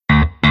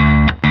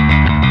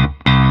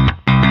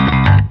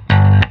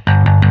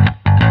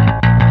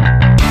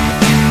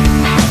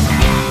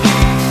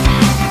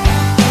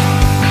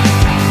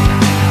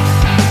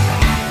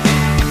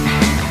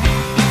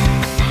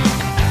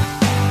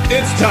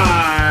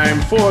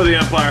time for the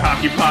Empire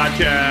Hockey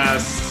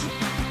Podcast.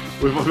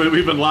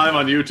 We've been live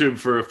on YouTube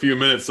for a few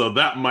minutes, so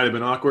that might have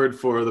been awkward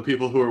for the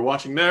people who are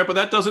watching there, but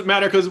that doesn't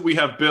matter because we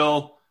have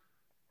Bill,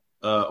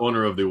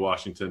 owner of the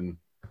Washington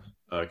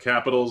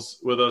Capitals,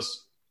 with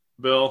us.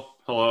 Bill,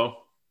 hello.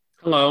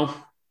 Hello.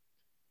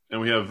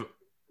 And we have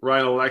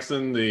Ryan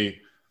Alexin, the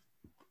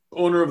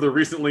owner of the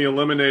recently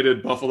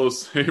eliminated Buffalo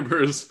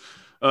Sabres,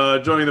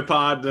 joining the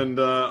pod. And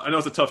I know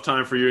it's a tough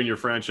time for you and your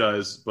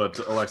franchise, but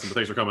Alexin,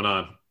 thanks for coming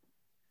on.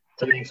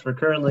 Thanks. We're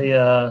currently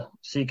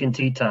seeking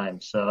tea time,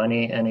 so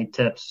any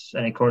tips,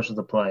 any course of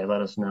the play, let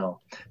us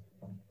know.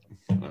 All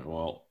right,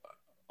 well,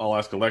 I'll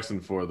ask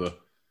Alexin for the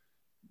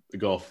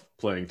golf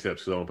playing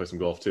tips because I want to play some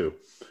golf too.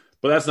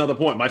 But that's not the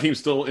point. My team's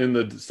still in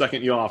the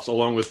second Yoffs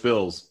along with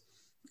Bill's.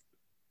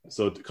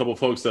 So a couple of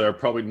folks that are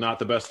probably not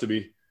the best to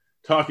be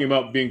talking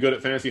about being good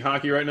at fantasy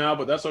hockey right now,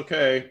 but that's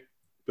okay,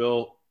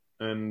 Bill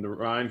and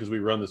Ryan, because we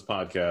run this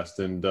podcast.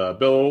 And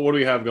Bill, what do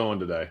we have going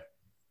today?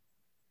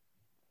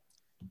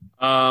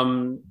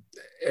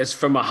 As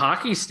from a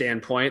hockey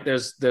standpoint,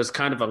 there's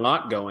kind of a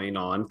lot going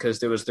on because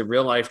there was the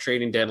real life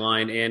trading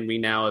deadline, and we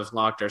now have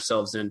locked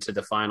ourselves into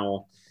the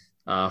final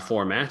 4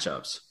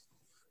 matchups.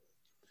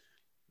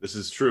 This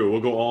is true.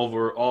 We'll go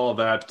over all of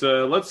that.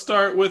 Let's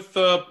start with.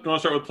 You want to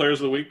start with players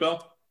of the week,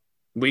 Bill?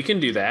 We can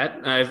do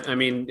that. I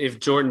mean,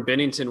 if Jordan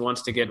Binnington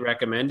wants to get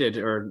recommended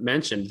or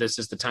mentioned, this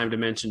is the time to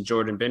mention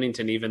Jordan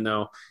Binnington. Even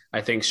though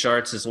I think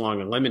Sharts is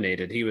long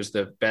eliminated, he was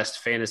the best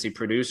fantasy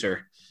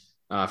producer.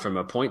 From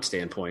a point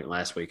standpoint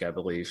last week, I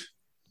believe.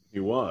 He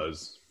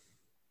was.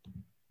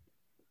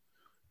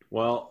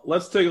 Well,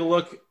 let's take a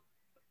look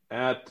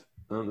at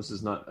this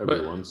is not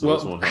everyone, so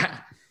this won't happen.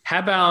 How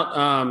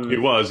about he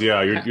was,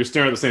 yeah. You're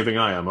staring at the same thing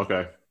I am.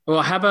 Okay.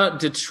 Well, how about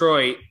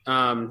Detroit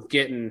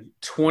getting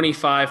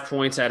 25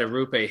 points out of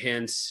Rupe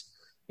Hintz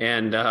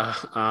and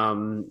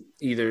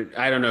either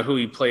I don't know who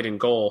he played in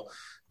goal,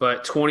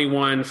 but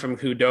 21 from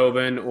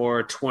Khudobin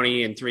or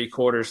 20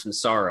 3/4 from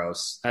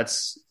Saros.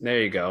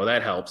 There you go.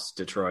 That helps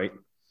Detroit.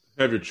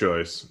 Have your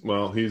choice.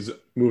 Well, he's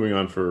moving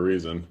on for a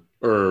reason.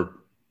 Or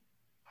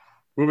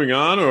moving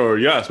on, or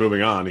yes,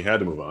 moving on. He had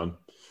to move on.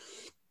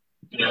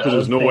 Yeah,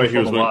 there's no way he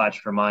was to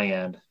watch from my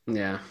end.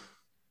 Yeah.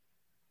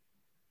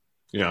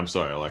 Yeah, I'm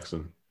sorry,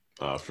 Alexin,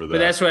 for that. But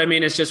that's what I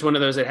mean. It's just one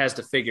of those it has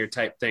to figure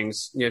type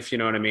things, if you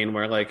know what I mean,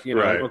 where like,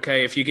 right.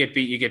 Okay, if you get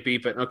beat, you get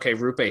beat. But okay,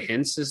 Rupe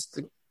Hintz is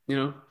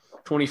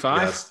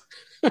 25. Yes.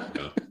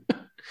 Yeah.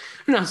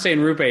 I'm not saying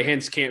Rupe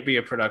Hintz can't be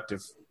a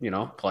productive,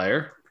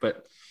 player,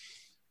 but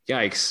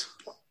yikes.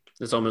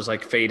 It's almost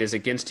like fate is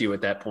against you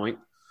at that point.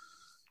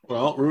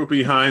 Well,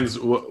 Rupe Hintz,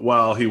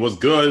 while he was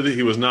good,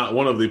 he was not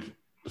one of the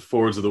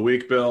forwards of the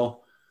week,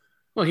 Bill.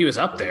 Well, he was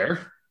up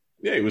there.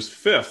 Yeah, he was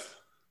 5th.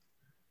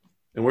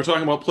 And we're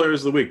talking about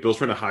players of the week. Bill's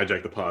trying to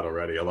hijack the pod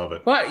already. I love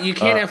it. What? You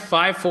can't have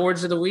 5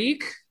 forwards of the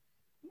week?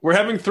 We're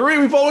having 3.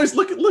 We've always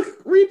read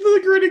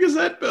the Gritty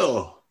Gazette,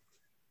 Bill.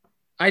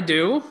 I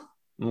do.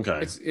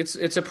 Okay.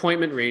 It's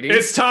appointment reading.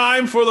 It's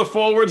time for the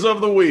forwards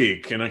of the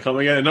week. And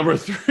coming in at number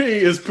 3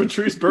 is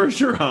Patrice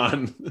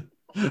Bergeron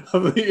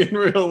of the in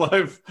real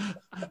life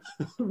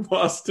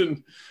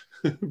Boston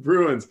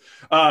Bruins.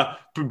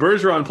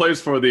 Bergeron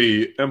plays for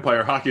the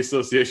Empire Hockey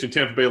Association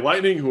Tampa Bay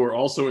Lightning, who are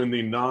also in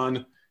the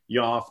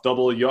non-Yoff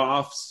double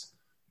Yoffs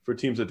for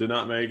teams that did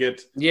not make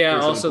it. Yeah,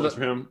 also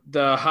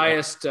the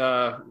highest,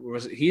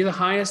 was he the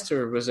highest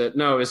or was it?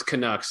 No, it was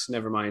Canucks.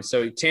 Never mind.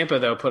 So Tampa,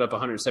 though, put up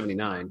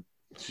 179.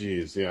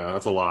 Jeez, yeah,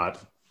 that's a lot.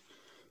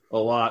 A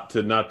lot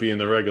to not be in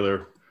the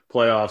regular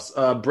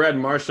playoffs. Brad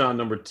Marchand,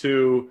 number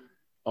 2,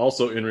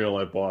 also in real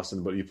life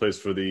Boston, but he plays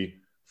for the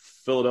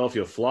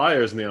Philadelphia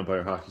Flyers in the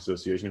Empire Hockey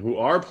Association, who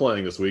are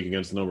playing this week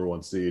against the number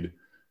 1 seed,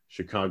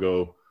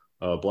 Chicago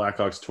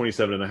Blackhawks.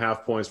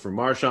 27.5 points for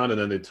Marchand, and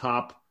then the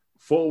top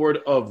forward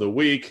of the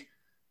week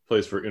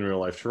plays for in real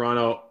life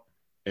Toronto,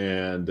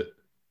 and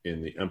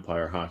in the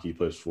Empire Hockey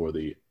plays for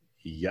the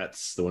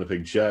Jets, the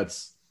Winnipeg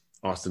Jets.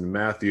 Austin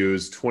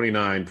Matthews,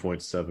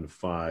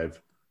 29.75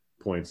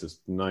 points, is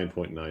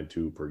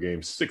 9.92 per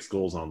game, 6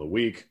 goals on the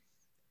week.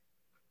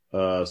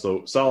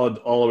 So solid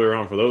all the way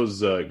around for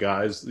those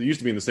guys. They used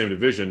to be in the same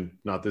division,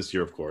 not this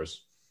year, of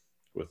course,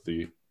 with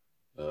the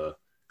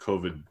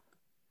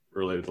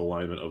COVID-related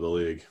alignment of the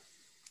league.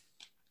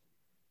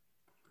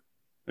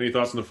 Any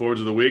thoughts on the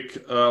forwards of the week,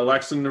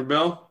 Alexin or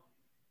Bill?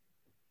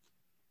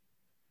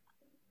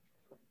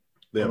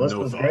 They have the list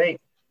no was thought. Great.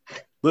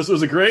 This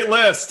was a great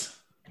list.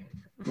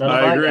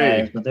 I agree.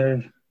 Guys, but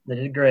they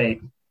did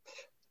great.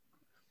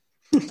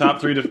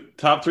 Top three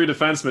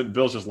defensemen.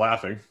 Bill's just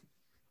laughing.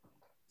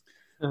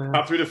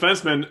 Top 3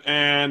 defensemen,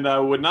 and I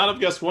would not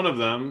have guessed one of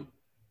them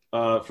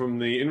from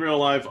the in real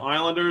life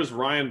Islanders.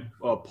 Ryan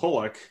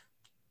Pulock,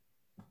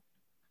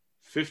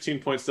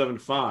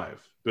 15.75.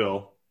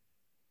 Bill.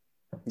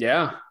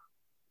 Yeah.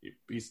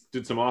 He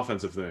did some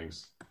offensive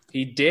things.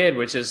 He did,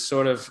 which is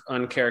sort of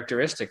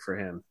uncharacteristic for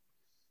him.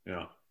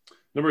 Yeah.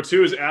 Number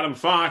 2 is Adam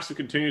Fox, who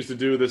continues to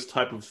do this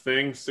type of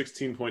thing,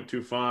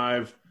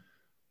 16.25,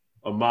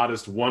 a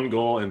modest 1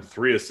 goal and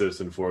 3 assists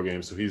in 4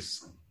 games. So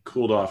he's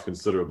cooled off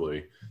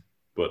considerably,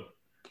 but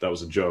that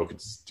was a joke.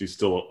 He's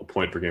still a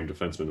point per game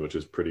defenseman, which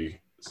is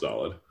pretty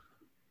solid.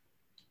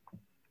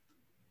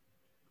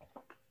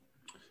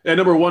 And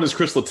number 1 is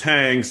Chris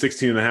Letang,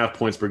 16.5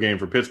 points per game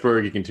for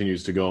Pittsburgh. He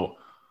continues to go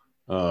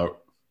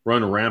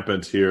run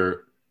rampant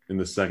here in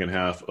the second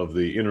half of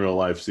the in real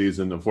life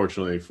season.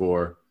 Unfortunately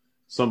for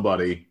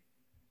somebody,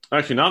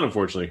 actually not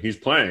unfortunately, he's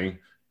playing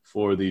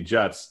for the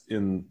Jets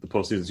in the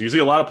postseason. So you see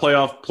a lot of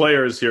playoff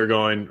players here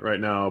going right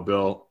now,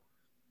 Bill.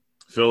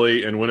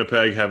 Philly and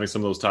Winnipeg having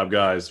some of those top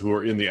guys who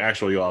are in the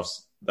actual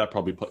playoffs. That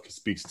probably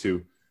speaks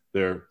to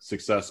their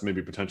success,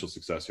 maybe potential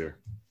success here.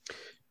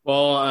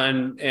 Well,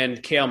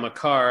 and Cale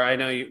Makar, I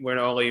know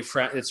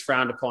it's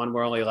frowned upon.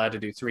 We're only allowed to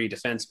do 3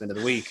 defensemen of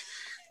the week.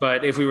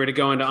 But if we were to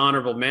go into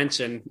honorable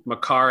mention,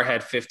 Makar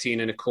had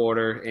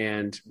 15.25,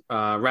 and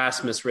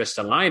Rasmus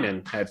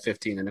Ristolainen had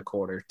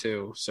 15.25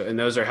 too. So, and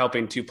those are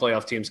helping 2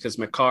 playoff teams because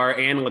Makar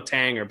and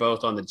Letang are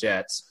both on the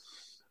Jets.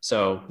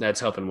 So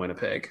that's helping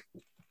Winnipeg.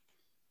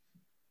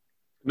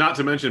 Not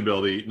to mention,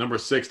 Bill, the number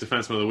 6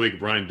 defenseman of the week,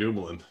 Brian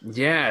Dumoulin.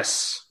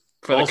 Yes,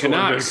 for also the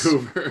Canucks. In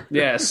Vancouver.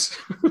 Yes.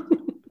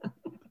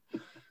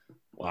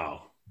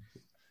 Wow.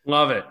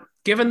 Love it.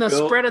 Given the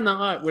spreading the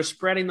love, we're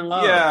spreading the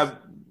love. Yeah.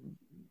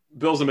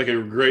 Bill's going to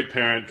make a great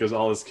parent because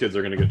all his kids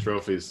are going to get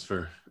trophies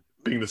for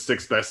being the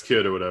 6th best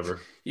kid or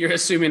whatever. You're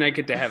assuming I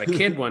get to have a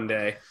kid one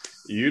day.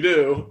 You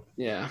do.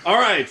 Yeah. All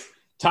right.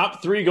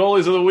 Top 3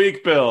 goalies of the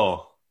week,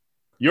 Bill.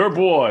 Your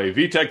boy,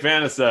 Vitek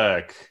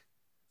Vanacek.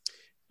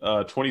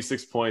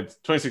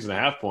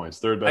 26.5 points,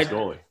 third best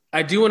goalie.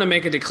 I do want to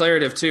make a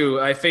declarative too.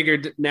 I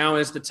figured now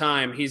is the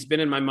time. He's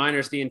been in my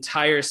minors the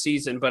entire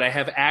season, but I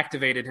have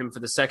activated him for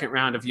the second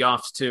round of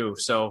Yoffs too.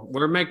 So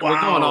we're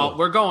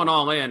going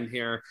all in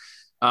here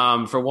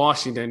for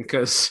Washington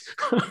because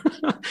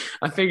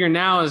I figure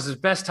now is the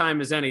best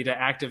time as any to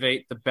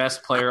activate the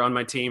best player on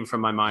my team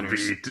from my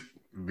minors.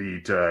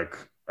 Vitek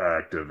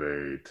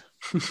activate.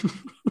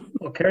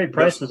 Well, Carey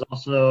Price is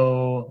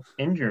also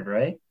injured,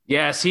 right?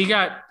 Yes, he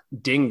got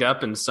dinged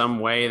up in some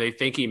way. They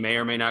think he may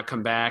or may not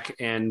come back.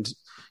 And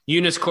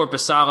Eunice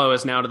Corpusalo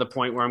is now to the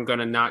point where I'm going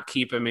to not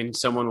keep him, and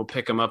someone will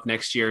pick him up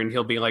next year, and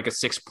he'll be like a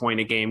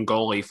 6-point-a-game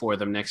goalie for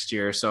them next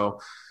year. So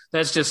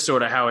that's just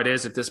sort of how it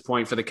is at this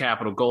point for the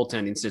Capital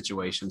goaltending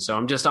situation. So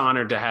I'm just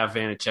honored to have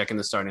Vanacek in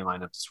the starting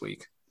lineup this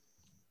week.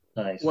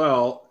 Nice.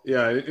 Well,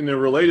 yeah, in a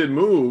related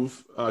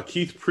move,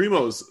 Keith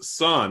Primo's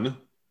son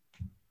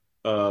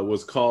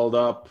was called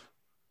up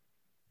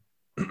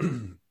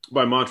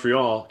by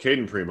Montreal,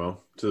 Caden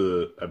Primo,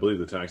 to, I believe,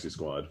 the taxi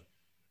squad.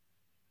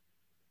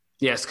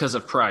 Yes, because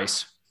of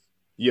Price.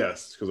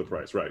 Yes, because of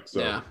Price, right. So,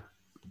 yeah.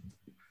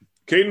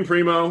 Caden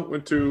Primo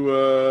went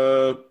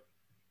to,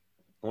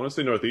 I want to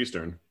say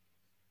Northeastern.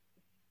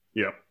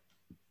 Yep.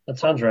 That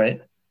sounds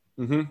right.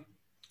 Mm-hmm.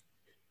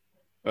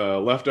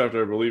 Left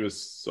after, I believe,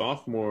 his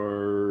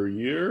sophomore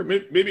year.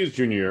 Maybe his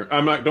junior year.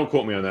 Don't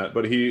quote me on that,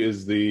 but he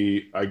is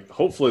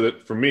hopefully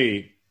that, for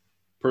me,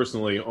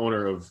 personally,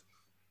 owner of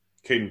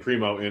Caden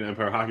Primo in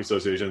Empire Hockey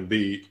Association,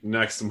 the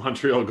next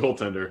Montreal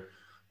goaltender,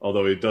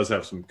 although he does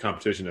have some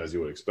competition, as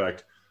you would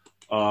expect,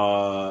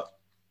 going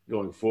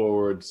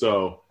forward.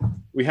 So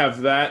we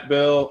have that,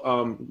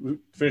 Bill. We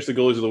finished the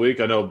goalies of the week.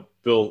 I know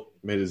Bill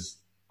made his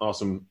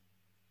awesome,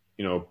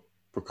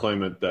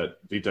 proclaimment that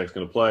Vitek's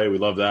going to play. We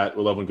love that.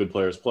 We love when good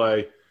players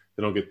play.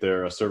 They don't get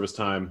their service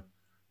time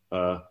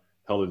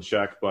held in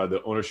check by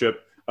the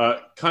ownership.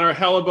 Connor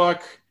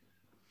Hellebuck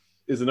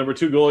is the number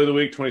 2 goalie of the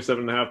week,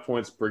 27.5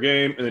 points per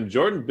game. And then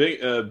Jordan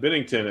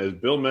Binnington, as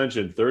Bill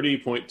mentioned,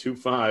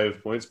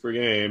 30.25 points per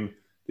game,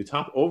 the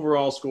top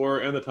overall scorer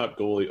and the top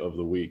goalie of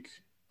the week.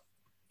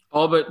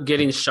 All but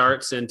getting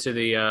Sharts into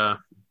the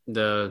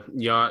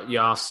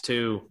Yoffs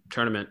 2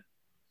 tournament.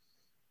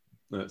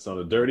 That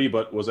sounded dirty,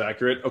 but was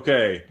accurate.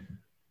 Okay.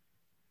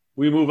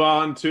 We move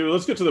on to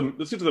let's get to the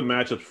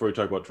matchups before we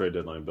talk about trade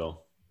deadline,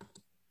 Bill.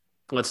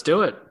 Let's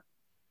do it.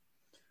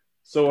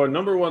 So our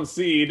number 1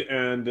 seed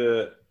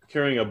and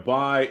carrying a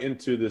bye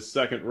into the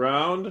second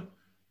round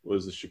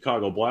was the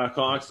Chicago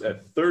Blackhawks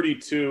at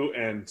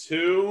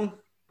 32-2.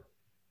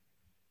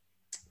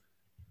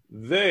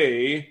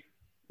 They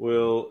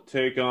will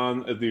take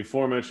on the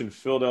aforementioned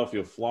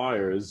Philadelphia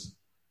Flyers.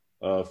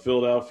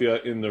 Philadelphia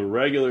in the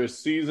regular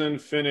season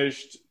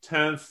finished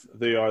 10th.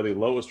 They are the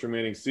lowest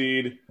remaining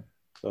seed.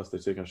 Thus, they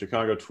take on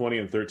Chicago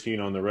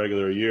 20-13 on the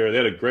regular year. They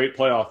had a great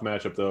playoff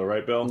matchup, though,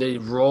 right, Bill? They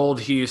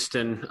rolled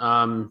Houston.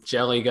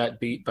 Jelly got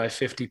beat by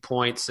 50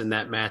 points in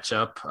that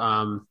matchup.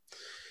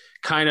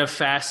 Kind of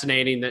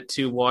fascinating that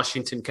 2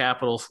 Washington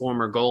Capitol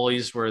former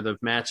goalies were the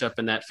matchup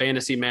in that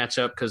fantasy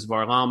matchup because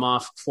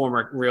Varlamov,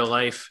 former real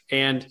life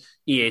and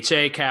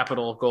EHA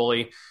Capitol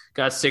goalie,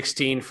 got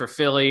 16 for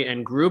Philly,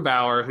 and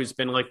Grubauer, who's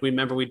been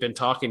we'd been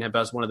talking about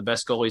as one of the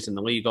best goalies in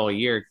the league all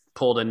year,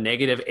 pulled a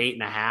negative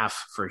 8.5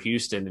 for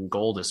Houston in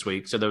goal this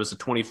week. So there was a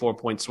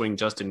 24-point swing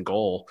just in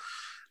goal.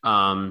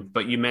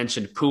 But you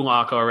mentioned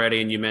Pulock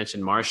already, and you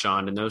mentioned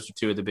Marchand, and those are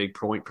 2 of the big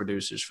point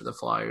producers for the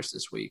Flyers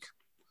this week.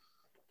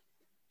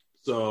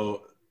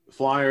 So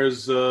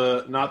Flyers,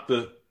 not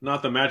the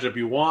matchup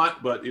you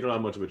want, but you don't have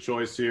much of a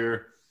choice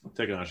here.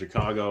 taking on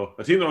Chicago,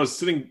 a team that was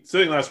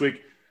sitting last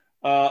week.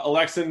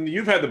 Alexin,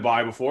 you've had the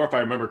bye before, if I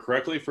remember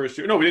correctly, first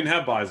year. No, we didn't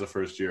have byes the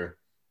first year,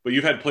 but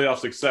you've had playoff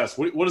success.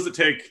 What does it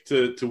take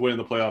to win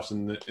the playoffs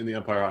in the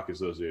Empire Hockey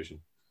Association?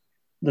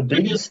 The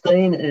biggest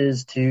thing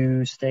is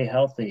to stay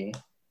healthy.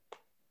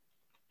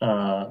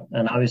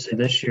 And obviously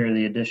this year,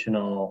 the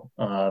additional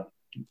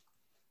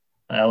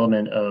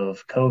element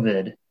of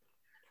COVID.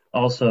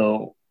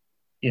 Also,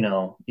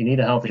 you need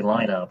a healthy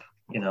lineup.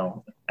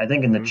 I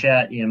think in the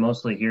chat, you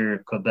mostly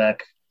hear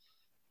Quebec.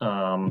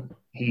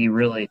 He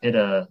really hit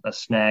a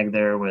snag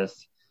there with,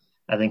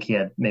 I think he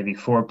had maybe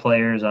 4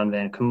 players on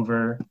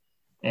Vancouver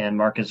and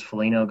Marcus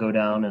Foligno go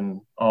down,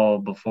 and all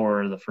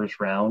before the first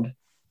round.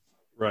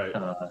 Right.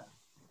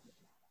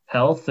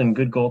 Health and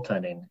good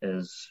goaltending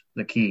is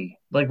the key,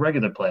 like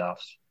regular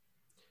playoffs.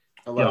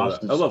 I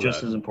love that. I love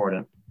just that. as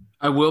important.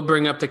 I will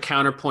bring up the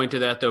counterpoint to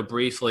that, though,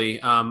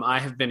 briefly. I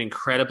have been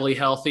incredibly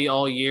healthy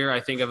all year. I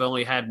think I've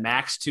only had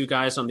max 2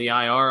 guys on the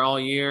IR all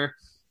year.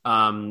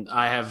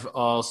 I have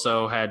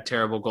also had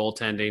terrible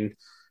goaltending.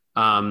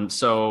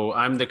 So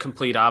I'm the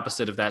complete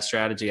opposite of that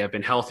strategy. I've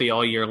been healthy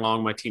all year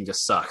long. My team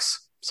just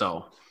sucks.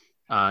 So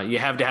you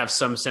have to have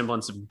some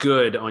semblance of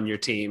good on your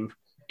team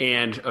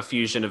and a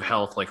fusion of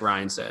health, like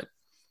Ryan said.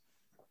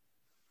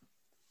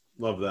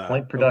 Love that.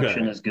 Point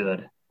production is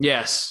good.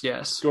 Yes.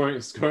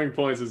 Scoring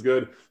points is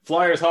good.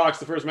 Flyers Hawks,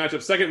 the first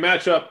matchup. Second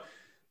matchup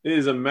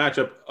is a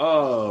matchup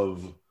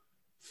of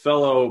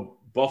fellow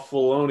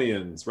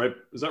Buffalonians, right?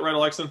 Is that right,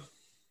 Alexin?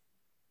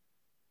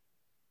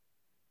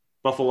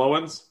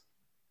 Buffaloans?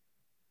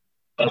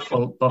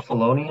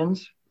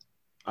 Buffalonians?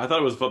 I thought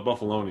it was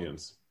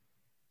Buffalonians.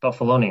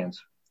 Buffalonians.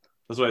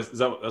 That's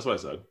what I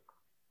said.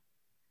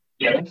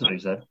 Yeah, that's what he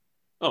said.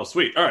 Oh,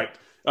 sweet. All right.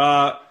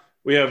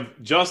 We have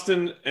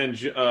Justin and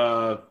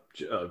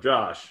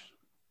Josh,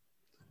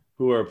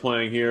 who are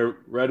playing here.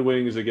 Red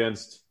Wings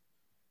against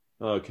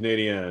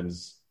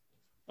Canadiens.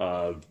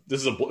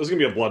 This is going to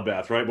be a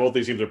bloodbath, right? Both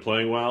these teams are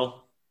playing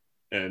well,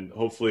 and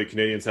hopefully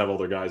Canadiens have all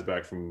their guys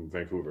back from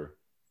Vancouver.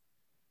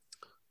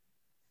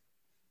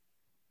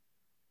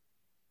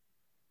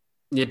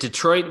 Yeah,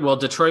 Detroit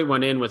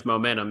went in with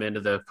momentum into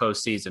the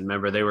postseason.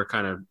 Remember, they were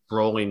kind of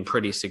rolling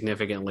pretty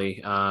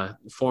significantly.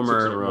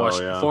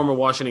 Former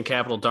Washington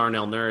Capital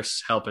Darnell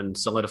Nurse helping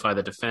solidify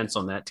the defense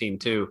on that team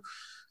too.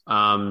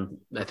 I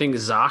think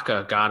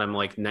Zacha got him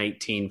like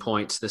 19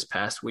 points this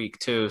past week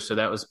too, so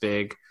that was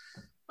big.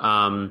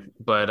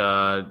 But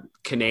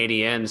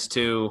Canadiens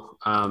too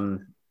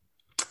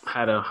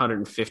had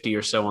 150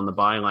 or so on the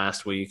bye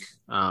last week.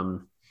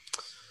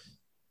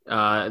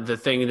 The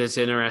thing that's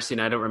interesting,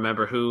 I don't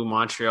remember who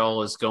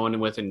Montreal is going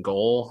with in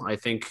goal. I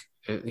think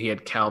he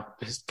had Cal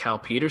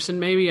Peterson,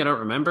 maybe. I don't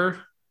remember.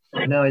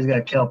 Right now he's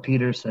got Cal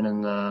Peterson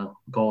in the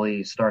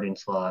goalie starting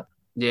slot.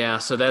 Yeah,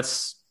 so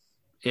that's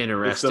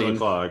interesting. It's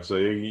 7:00, so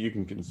you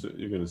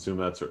can assume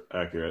that's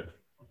accurate.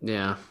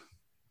 Yeah.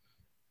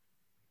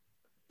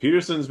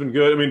 Peterson's been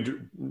good. I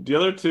mean, the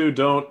other two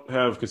don't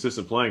have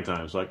consistent playing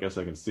time, so I guess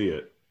I can see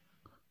it.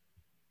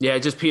 Yeah,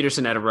 just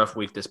Peterson had a rough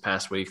week this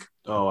past week.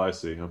 Oh, I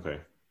see. Okay.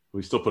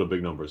 We still put a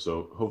big number,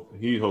 so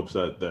he hopes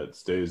that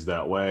stays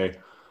that way.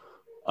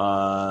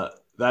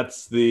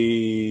 That's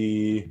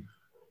the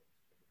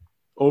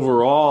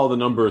overall the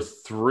number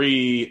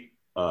 3,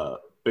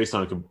 based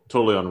on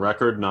totally on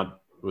record,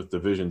 not with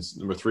divisions.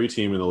 Number 3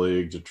 team in the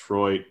league,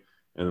 Detroit,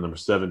 and the number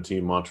 7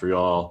 team,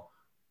 Montreal,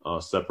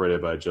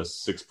 separated by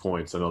just 6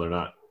 points. I know they're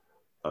not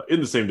in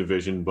the same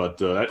division, but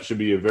that should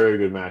be a very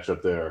good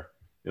matchup there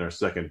in our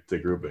second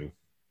grouping.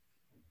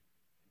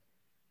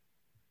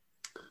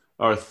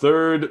 Our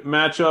third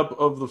matchup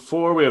of the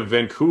 4, we have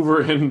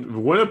Vancouver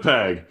and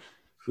Winnipeg.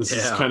 This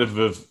is kind of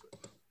a,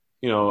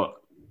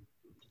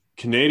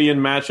 Canadian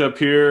matchup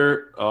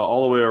here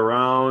all the way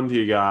around.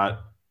 You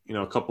got,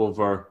 a couple of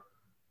our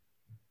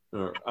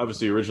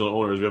obviously original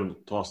owners. We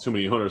haven't lost too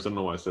many owners. I don't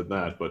know why I said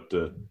that, but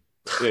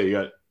you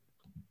got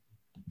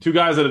 2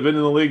 guys that have been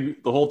in the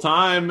league the whole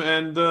time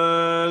and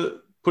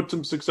put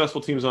some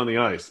successful teams on the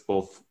ice.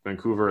 Both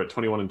Vancouver at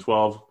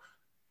 21-12 in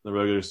the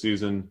regular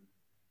season.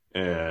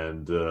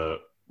 And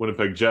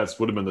Winnipeg Jets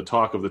would have been the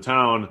talk of the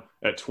town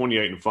at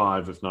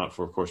 28-5, if not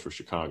for, of course, for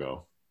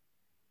Chicago.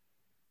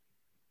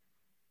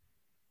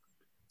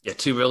 Yeah,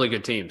 2 really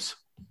good teams.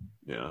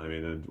 Yeah, I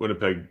mean,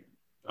 Winnipeg,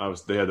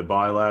 they had the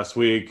bye last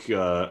week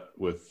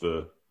with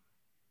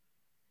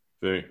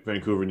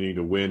Vancouver needing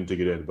to win to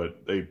get in,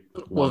 but they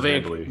won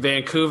handily.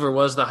 Vancouver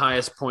was the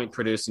highest point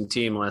producing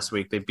team last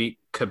week. They beat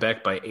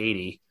Quebec by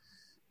 80.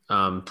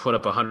 Put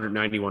up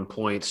 191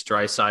 points.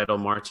 Draisaitl,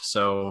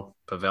 Marchessault,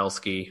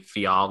 Pavelski,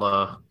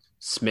 Fiala,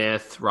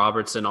 Smith,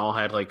 Robertson all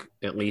had like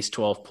at least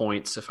 12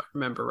 points, if I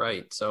remember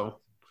right. So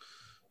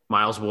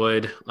Miles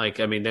Wood,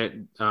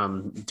 Dumoulin,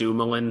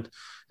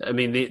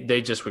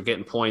 they just were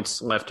getting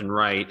points left and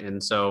right.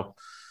 And so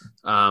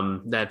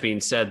that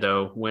being said,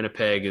 though,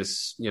 Winnipeg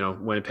has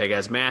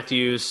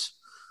Matthews,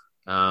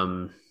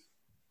 Letang,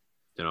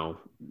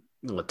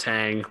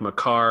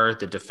 Makar.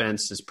 The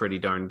defense is pretty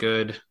darn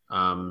good.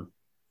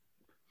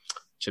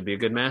 Should be a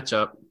good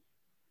matchup.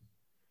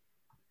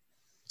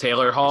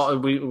 Taylor Hall.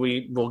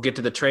 We will get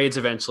to the trades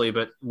eventually,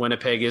 but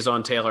Winnipeg is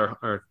on Taylor,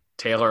 or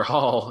Taylor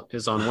Hall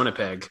is on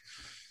Winnipeg.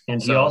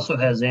 And he also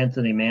has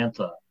Anthony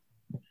Mantha.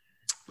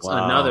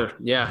 Wow.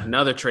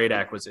 Another trade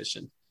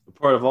acquisition.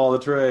 Part of all the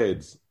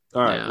trades.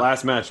 All right, Yeah.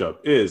 last matchup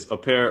is a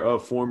pair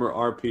of former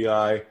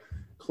RPI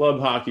club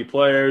hockey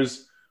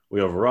players. We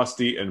have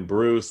Rusty and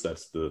Bruce.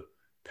 That's the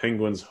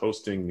Penguins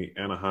hosting the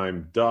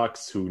Anaheim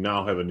Ducks, who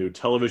now have a new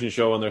television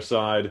show on their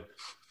side.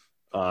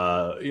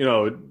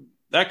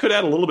 That could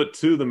add a little bit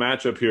to the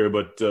matchup here,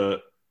 but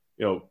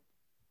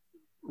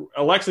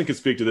Alexin could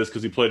speak to this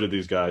because he played with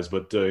these guys.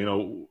 But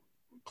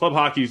club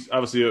hockey's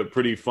obviously a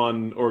pretty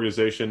fun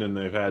organization, and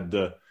they've had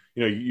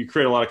you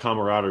create a lot of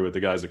camaraderie with the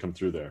guys that come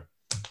through there.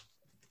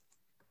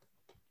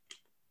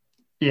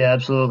 Yeah,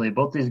 absolutely.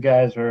 Both these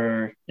guys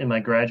were in my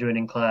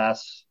graduating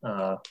class.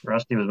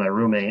 Rusty was my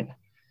roommate.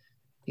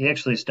 He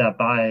actually stopped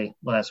by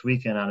last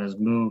weekend on his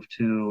move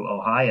to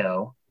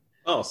Ohio.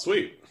 Oh,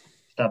 sweet.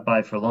 Stopped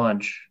by for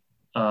lunch.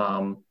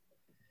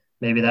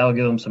 Maybe that will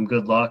give him some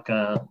good luck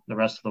the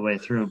rest of the way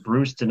through.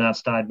 Bruce did not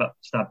stop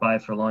by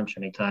for lunch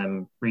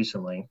anytime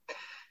recently.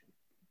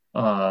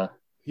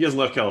 He hasn't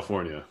left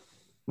California.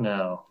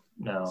 No.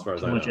 As far as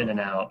too I much know. in and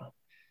out.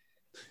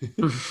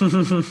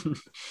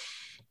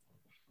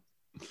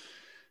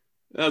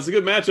 It's a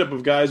good matchup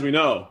of guys we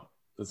know,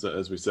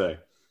 as we say.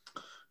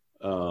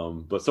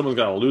 But someone's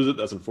got to lose it.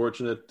 That's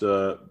unfortunate.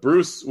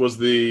 Bruce was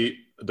the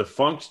de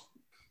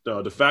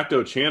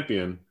facto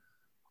champion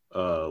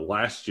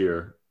last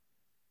year,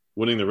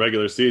 winning the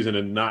regular season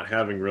and not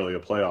having really a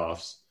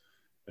playoffs.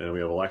 And we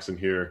have Alexin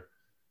here.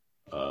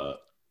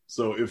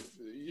 So if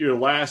your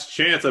last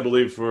chance, I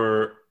believe,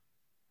 for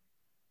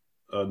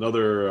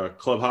another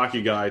club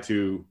hockey guy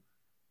to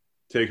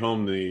take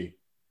home the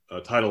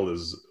title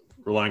is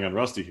relying on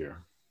Rusty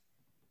here.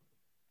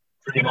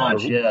 Pretty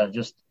much, yeah.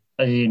 Just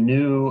a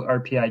new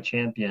RPI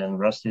champion.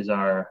 Rusty's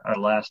our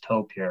last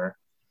hope here.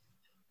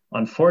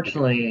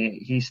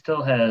 Unfortunately, he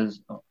still has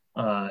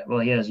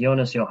he has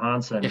Jonas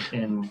Johansson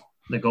in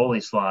the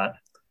goalie slot,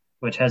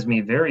 which has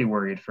me very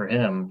worried for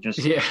him, just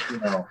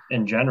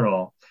in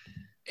general.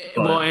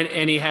 But well,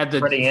 and he had the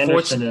Freddie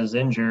Anderson is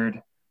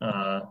injured.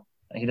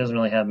 He doesn't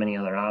really have many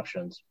other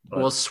options. But.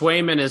 Well,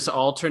 Swayman is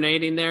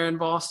alternating there in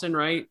Boston,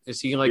 right? Is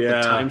he the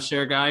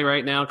timeshare guy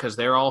right now because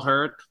they're all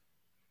hurt?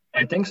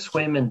 I think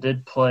Swayman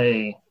did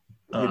play.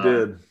 He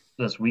did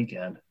this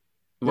weekend.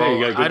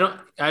 Well,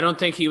 I don't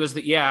think he was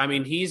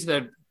he's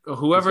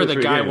whoever the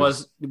guy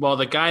was. Well,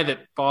 the guy that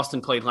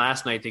Boston played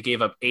last night, they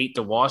gave up 8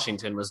 to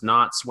Washington, was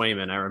not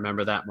Swayman. I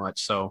remember that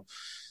much. So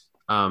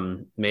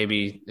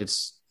maybe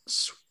it's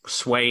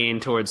swaying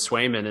towards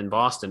Swayman in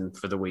Boston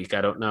for the week.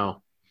 I don't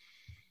know.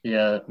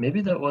 Yeah,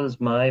 maybe that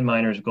was my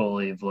Miners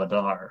goalie,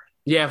 Vladar.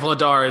 Yeah,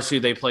 Vladar is who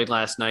they played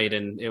last night,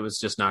 and it was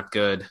just not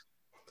good.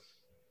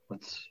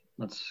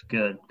 That's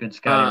good. Good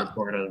scouting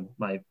report of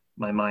my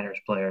Miners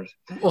players.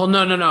 Well,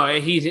 no.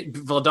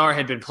 Vladar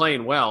had been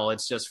playing well.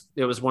 It's just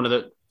it was one of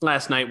the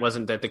last night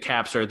wasn't that the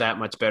Caps are that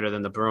much better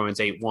than the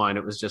Bruins 8-1.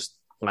 It was just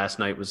last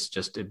night was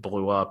just it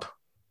blew up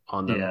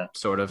on them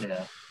sort of.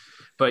 Yeah.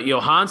 But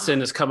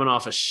Johansson is coming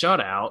off a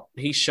shutout.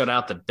 He shut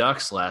out the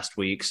Ducks last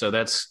week, so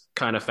that's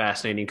kind of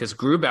fascinating because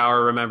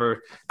Grubauer,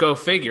 remember, go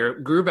figure,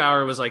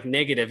 Grubauer was like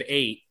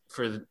 -8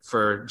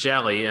 for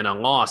Jelly in a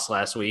loss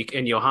last week,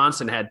 and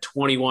Johansson had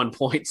 21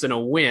 points in a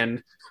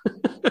win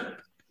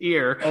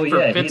here for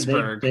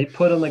Pittsburgh. They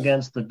put him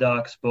against the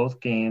Ducks both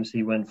games.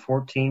 He went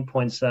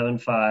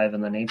 14.75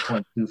 and then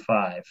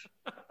 8.25.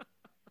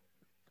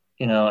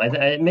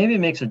 Maybe it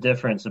makes a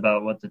difference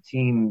about what the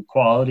team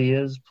quality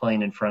is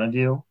playing in front of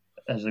you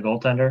as a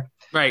goaltender.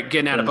 Right,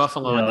 getting out of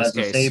Buffalo in this as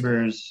case. The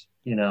Sabres,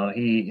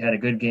 he had a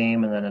good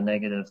game and then a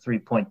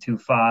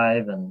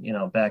 -3.25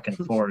 and, back and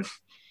forth.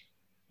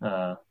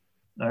 All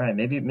right,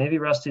 maybe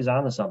Rusty's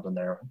onto something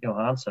there,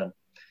 Johansson.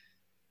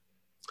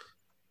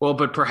 Well,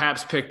 but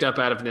perhaps picked up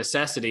out of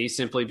necessity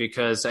simply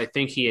because I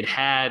think he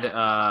had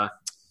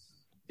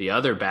the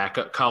other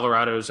backup,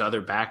 Colorado's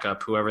other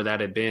backup, whoever that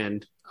had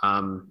been,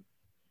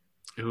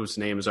 whose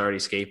name is already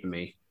escaping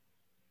me.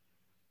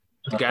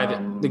 The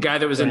guy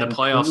that was in the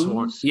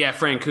playoffs. Yeah,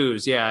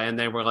 Francouz. Yeah, and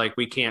they were like,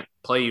 we can't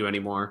play you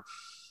anymore,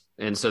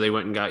 and so they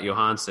went and got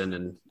Johansson,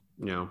 and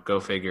go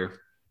figure.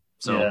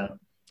 So,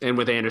 and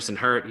with Anderson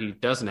hurt, he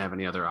doesn't have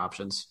any other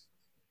options.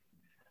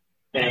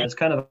 And it's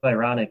kind of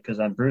ironic because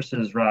on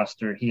Bruce's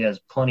roster, he has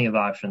plenty of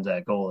options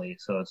at goalie,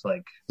 so it's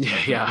like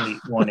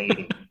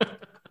 180.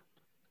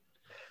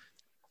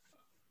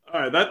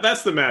 All right,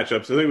 that's the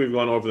matchups. I think we've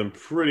gone over them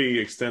pretty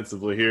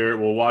extensively here.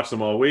 We'll watch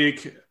them all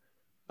week.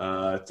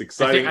 It's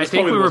exciting. I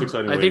think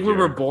we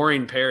were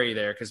boring Perry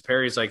there because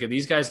Perry's like, are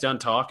these guys done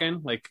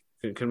talking? Like,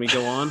 can we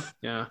go on?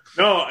 Yeah.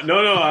 No.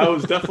 I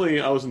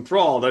was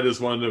enthralled. I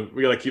just wanted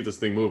we got to keep this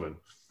thing moving.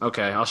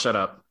 Okay, I'll shut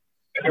up.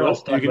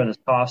 Let's talk about his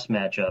Toffs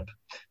matchup.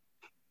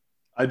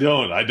 I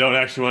don't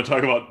actually want to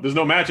talk about. There's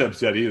no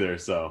matchups yet either,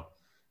 so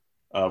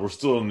we're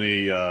still in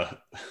the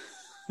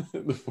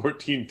the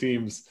 14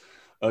 teams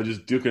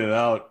just duking it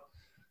out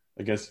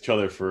against each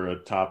other for a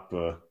top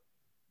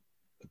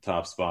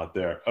spot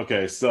there.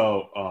 Okay,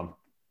 so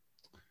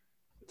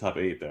top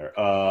 8 there.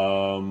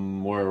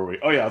 Where are we?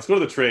 Oh yeah, let's go to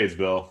the trades,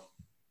 Bill.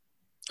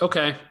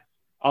 Okay.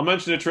 I'll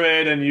mention a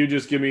trade, and you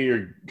just give me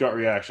your gut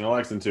reaction.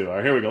 Alexan, too. All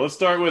right, here we go. Let's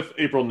start with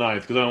April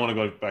 9th, because I don't want to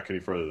go back any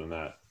further than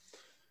that.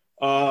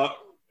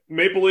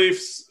 Maple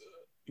Leafs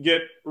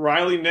get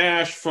Riley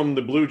Nash from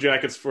the Blue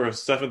Jackets for a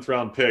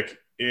 7th-round pick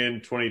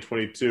in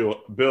 2022.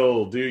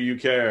 Bill, do you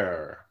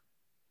care?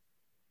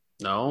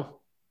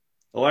 No.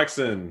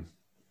 Alexan?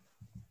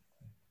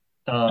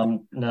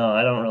 No,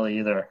 I don't really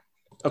either.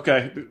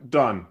 Okay,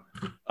 done.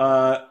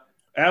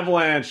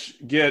 Avalanche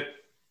get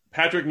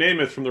Patrick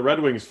Nemeth from the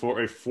Red Wings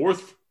for a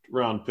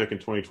 4th-round pick in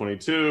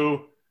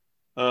 2022.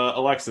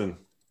 Alexan,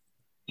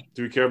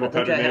 do you care about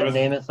Patrick Nemeth? I had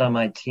Nemeth on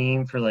my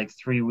team for like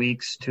 3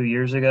 weeks 2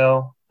 years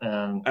ago.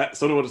 So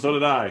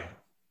did I.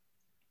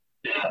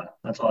 Yeah,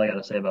 that's all I got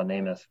to say about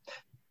Nemeth.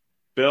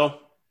 Bill?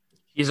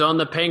 He's on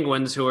the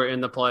Penguins, who are in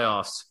the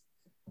playoffs.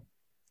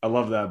 I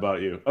love that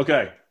about you.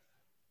 Okay.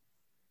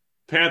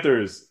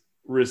 Panthers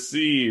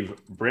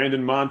receive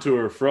Brandon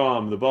Montour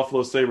from the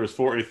Buffalo Sabres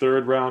for a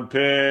 3rd-round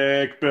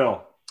pick.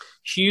 Bill?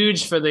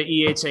 Huge for the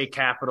EHA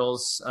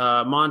Capitals.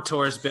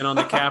 Montour's been on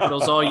the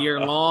Capitals all year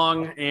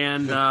long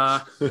and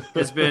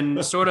has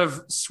been sort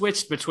of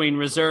switched between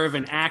reserve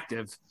and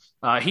active.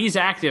 He's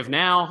active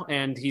now,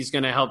 and he's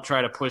going to help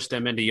try to push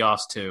them into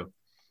Yoss too.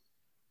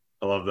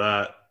 I love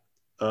that.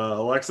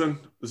 Alexan,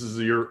 this is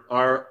your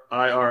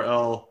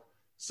IRL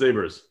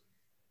Sabres.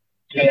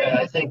 Yeah,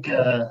 I think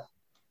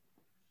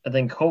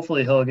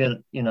hopefully he'll get,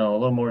 a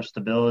little more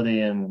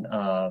stability and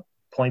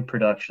point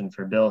production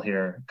for Bill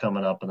here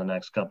coming up in the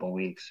next couple of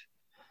weeks.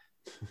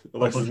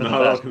 Alexa's not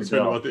at all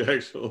concerned about the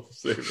actual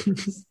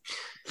Sabres.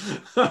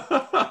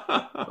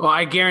 Well,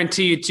 I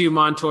guarantee you too,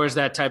 Montour is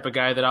that type of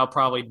guy that I'll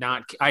probably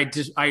not. I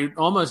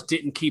almost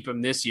didn't keep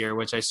him this year,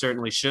 which I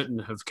certainly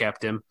shouldn't have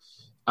kept him.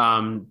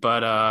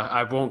 But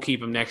I won't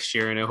keep him next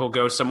year, and he'll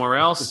go somewhere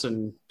else,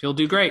 and he'll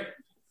do great.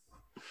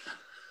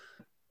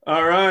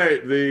 All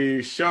right,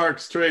 the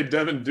Sharks trade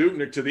Devin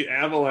Dubnyk to the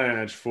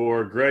Avalanche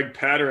for Greg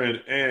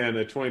Pateryn and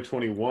a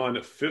 2021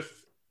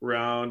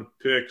 5th-round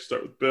pick.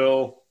 Start with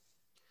Bill.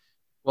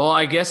 Well,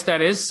 I guess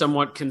that is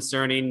somewhat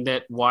concerning.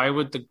 That why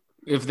would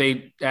if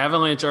they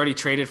Avalanche already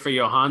traded for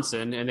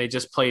Johansson and they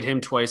just played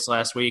him twice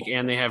last week,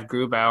 and they have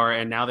Grubauer,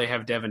 and now they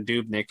have Devin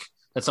Dubnyk.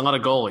 That's a lot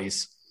of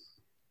goalies.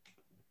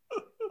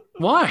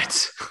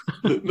 What?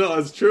 No,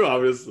 it's true.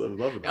 Obviously, I'm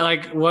loving it.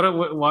 Like,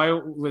 why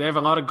would they have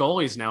a lot of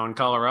goalies now in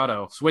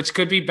Colorado? Which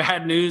could be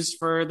bad news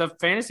for the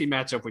fantasy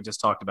matchup we just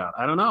talked about.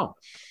 I don't know.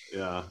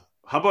 Yeah.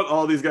 How about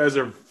all these guys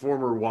are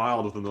former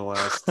Wild within the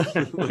last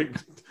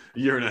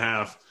year and a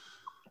half?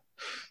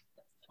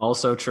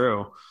 Also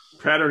true.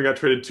 Pattern got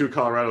traded to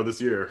Colorado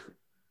this year,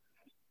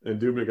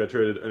 and Dubnyk got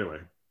traded anyway.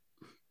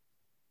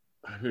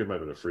 I think it might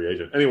have been a free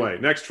agent. Anyway,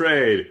 next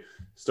trade,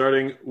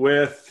 starting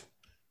with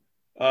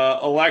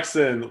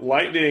Alexan.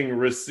 Lightning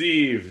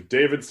receive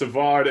David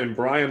Savard and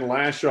Brian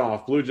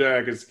Lashoff. Blue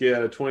Jackets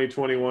get a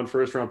 2021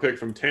 1st-round pick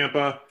from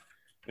Tampa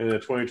and a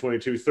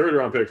 2022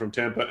 3rd-round pick from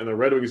Tampa, and the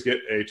Red Wings get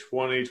a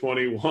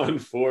 2021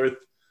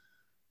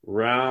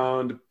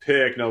 4th-round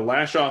pick. Now,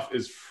 Lashoff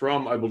is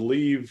from, I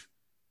believe,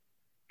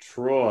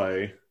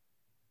 Troy,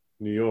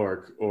 New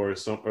York, or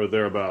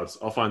thereabouts.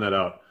 I'll find that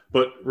out.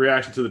 But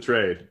reaction to the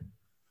trade.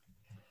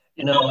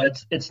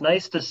 It's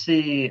nice to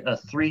see a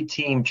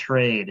 3-team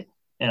trade.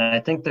 And I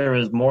think there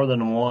is more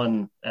than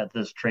one at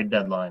this trade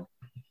deadline.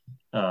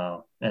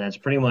 And it's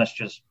pretty much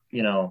just,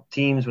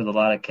 teams with a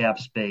lot of cap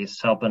space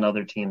helping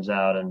other teams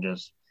out and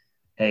just,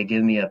 hey,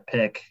 give me a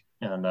pick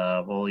and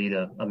we'll eat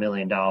 $1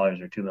 million or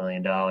 $2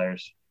 million.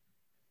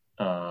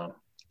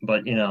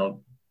 But,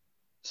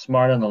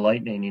 smart on the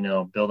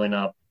Lightning, building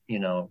up,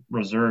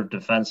 reserve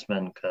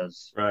defensemen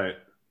because, right.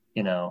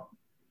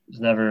 It's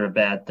never a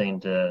bad thing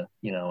to,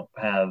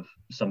 have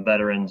some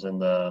veterans in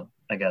the,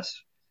 I guess,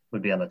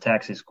 would be on the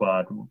taxi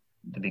squad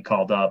to be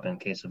called up in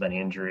case of any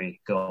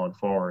injury going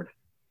forward.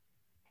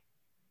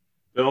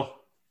 Bill?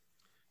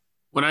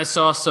 When I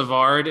saw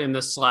Savard in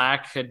the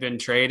Slack had been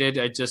traded,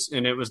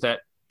 and it was that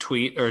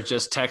tweet or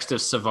just text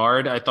of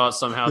Savard, I thought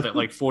somehow that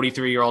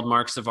 43-year-old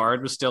Mark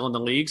Savard was still in the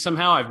league.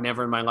 Somehow I've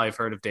never in my life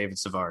heard of David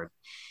Savard.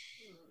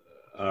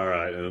 All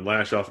right. And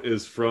Lashoff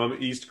is from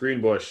East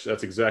Greenbush.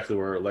 That's exactly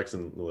where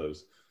Alexan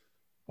lives.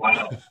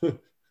 Wow.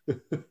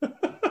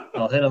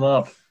 I'll hit him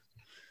up.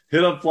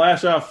 Hit up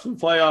Lashoff some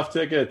playoff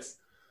tickets.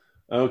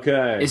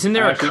 Okay. Isn't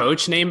there a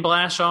coach named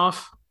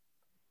Blashoff?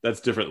 That's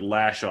different.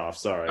 Lashoff,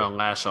 sorry. Oh,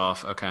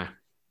 Lashoff. Okay.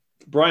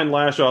 Brian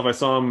Lashoff, I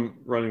saw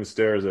him running the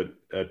stairs at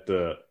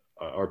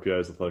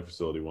RPI's athletic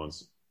facility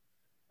once.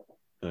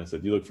 And I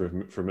said, you look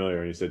familiar.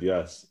 And he said,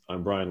 yes,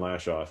 I'm Brian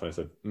Lashoff. And I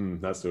said,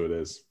 that's who it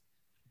is.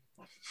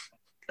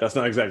 That's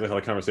not exactly how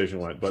the conversation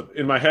went, but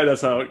in my head,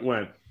 that's how it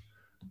went.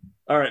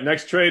 All right,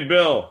 next trade,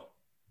 Bill.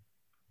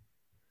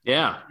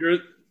 Yeah.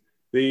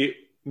 The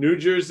New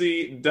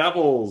Jersey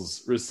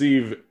Devils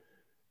receive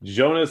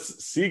Jonas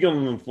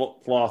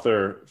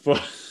Siegenflother for...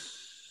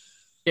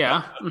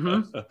 Yeah.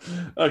 Mm-hmm.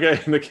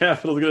 Okay, and the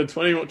Capitals get a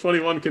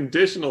 2021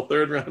 conditional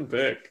 3rd-round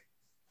pick.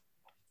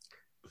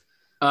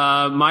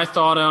 My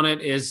thought on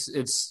it is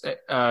it's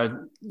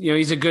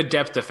he's a good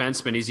depth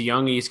defenseman. He's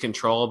young, he's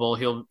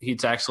controllable.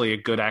 He's actually a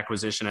good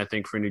acquisition, I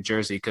think, for New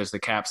Jersey because the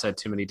Caps had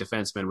too many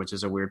defensemen, which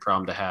is a weird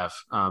problem to have.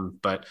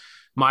 But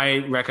my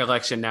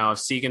recollection now of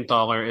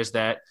Siegenthaler is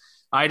that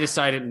I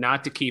decided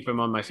not to keep him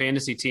on my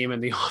fantasy team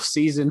in the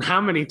offseason. How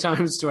many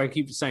times do I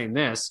keep saying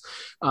this?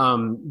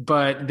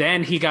 But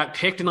then he got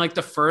picked in like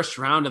the first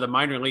round of the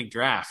minor league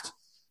draft.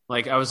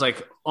 Like I was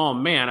like, oh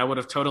man, I would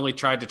have totally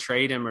tried to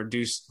trade him or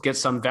get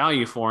some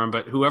value for him.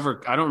 But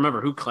I don't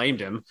remember who claimed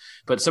him,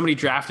 but somebody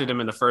drafted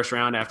him in the first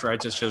round after I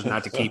just chose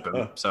not to keep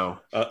him. So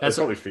that's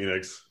probably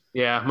Phoenix.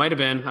 Yeah, might have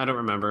been. I don't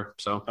remember.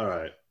 So all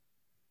right.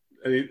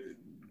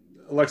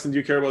 Alexan, do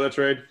you care about that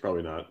trade?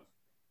 Probably not.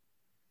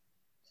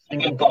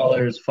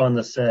 Siegenthaler is fun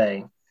to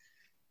say.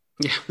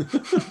 Yeah.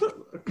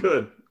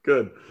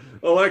 Good.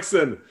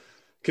 Alexan,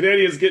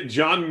 Canadians get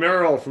John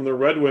Merrill from the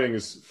Red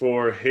Wings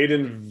for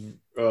Hayden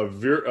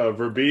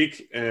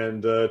Verbeek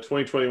and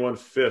 2021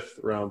 fifth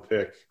round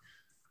pick.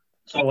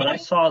 So when I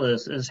saw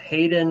this, is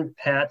Hayden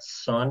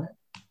Pat's son?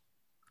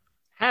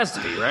 Has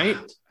to be, right?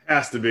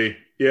 Has to be.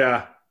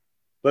 Yeah.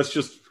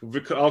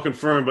 I'll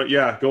confirm, but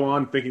yeah, go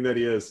on thinking that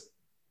he is.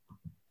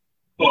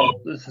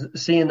 Well,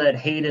 seeing that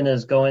Hayden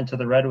is going to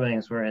the Red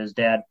Wings where his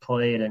dad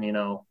played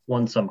and,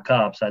 won some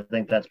cups, I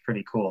think that's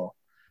pretty cool.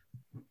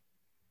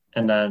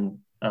 And then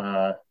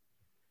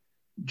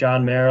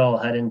John Merrill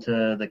heading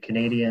to the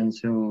Canadians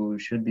who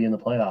should be in the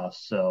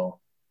playoffs. So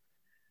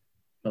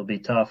it'll be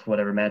tough,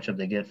 whatever matchup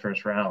they get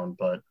first round,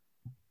 but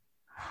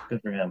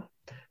good for him.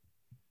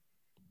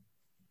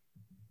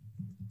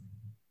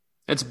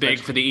 It's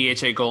big for the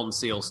EHA Golden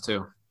Seals,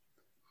 too.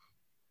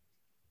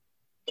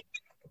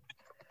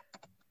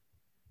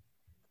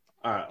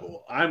 All right,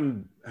 well,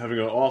 I'm having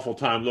an awful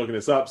time looking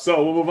this up.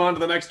 So we'll move on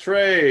to the next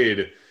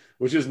trade,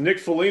 which is Nick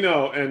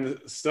Foligno and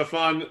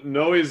Stefan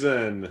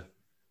Noesen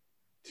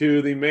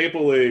to the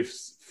Maple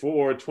Leafs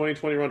for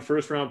 2021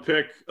 first-round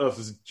pick.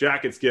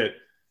 Jackets get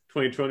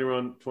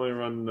 2021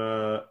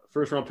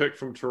 first-round pick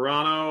from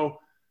Toronto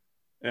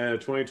and a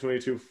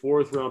 2022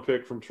 fourth-round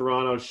pick from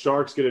Toronto.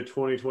 Sharks get a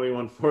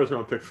 2021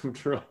 fourth-round pick from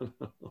Toronto.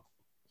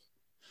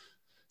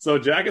 So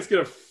Jackets get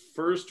a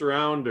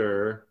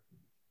first-rounder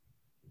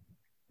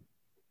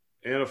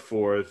and a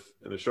fourth,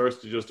 and the Sharks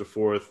do just a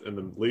fourth, and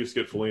the Leafs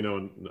get Foligno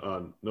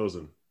and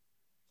Noesen.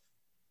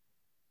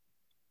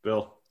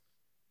 Bill?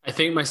 I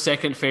think my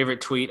second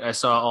favorite tweet I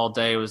saw all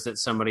day was that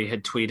somebody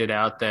had tweeted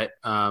out that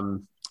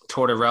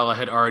Tortorella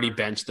had already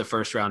benched the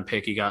first-round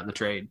pick he got in the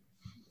trade.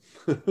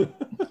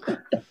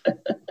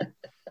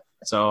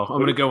 So I'm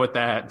going to go with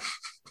that.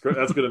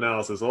 That's good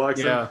analysis.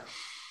 Alexa? Yeah.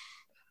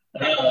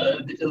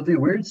 It'll be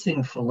weird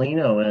seeing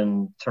Foligno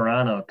in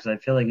Toronto because I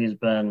feel like he's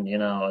been,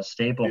 a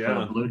staple for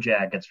the Blue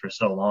Jackets for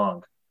so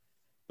long.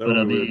 But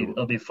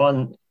it'll be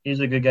fun. He's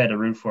a good guy to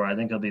root for. I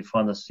think it'll be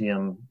fun to see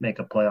him make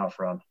a playoff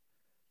run.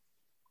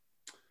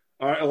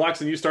 All right,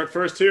 Alexan, you start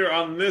first here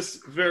on this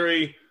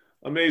very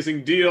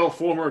amazing deal.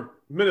 Former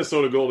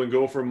Minnesota Golden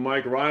Gopher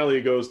Mike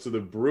Riley goes to the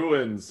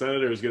Bruins.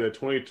 Senators get a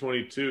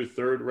 2022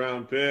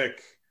 third-round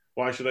pick.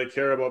 Why should I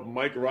care about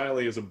Mike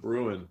Riley as a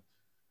Bruin?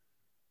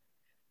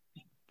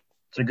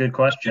 It's a good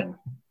question.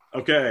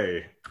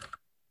 Okay.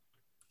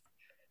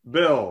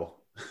 Bill,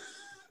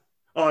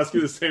 I'll ask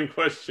you the same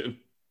question.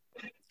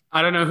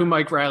 I don't know who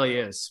Mike Riley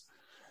is.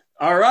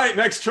 All right,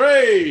 next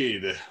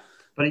trade.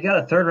 But he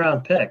got a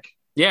third-round pick.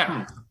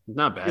 Yeah,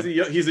 not bad.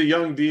 He's a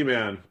young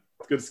D-man.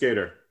 Good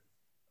skater.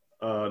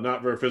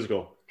 Not very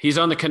physical. He's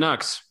on the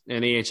Canucks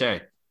in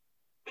EHA.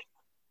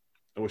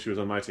 I wish he was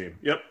on my team.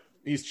 Yep,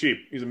 he's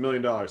cheap. He's $1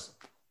 million.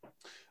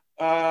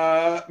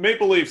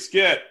 Maple Leafs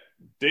get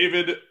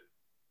David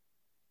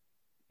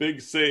Big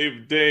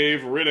Save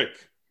Dave Riddick.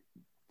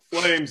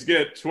 Flames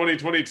get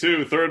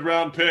 2022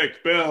 third-round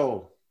pick.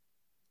 Bill.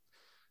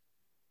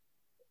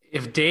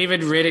 If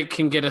David Riddick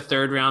can get a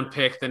third-round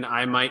pick, then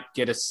I might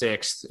get a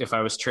sixth if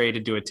I was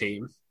traded to a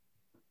team.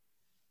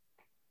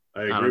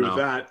 I agree with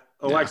that.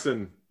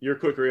 Alexan, your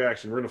quick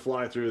reaction. We're going to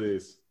fly through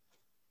these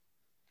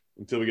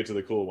until we get to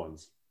the cool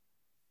ones.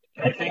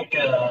 I think,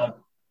 I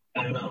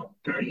don't know.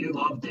 Kurt, you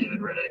love David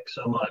Riddick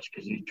so much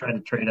because you tried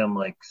to trade him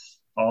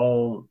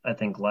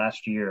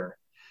last year.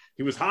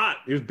 He was hot.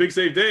 He was Big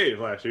Save Dave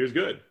last year. He was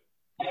good.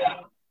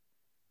 Yeah.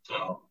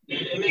 So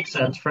it makes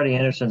sense. Freddie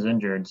Anderson's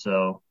injured,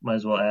 so might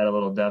as well add a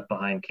little depth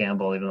behind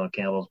Campbell, even though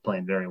Campbell's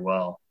playing very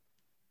well.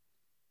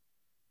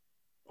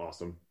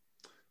 Awesome.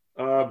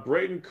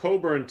 Brayden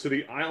Coburn to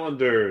the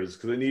Islanders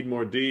because they need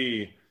more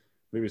D.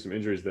 Maybe some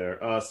injuries there.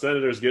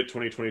 Senators get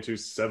 2022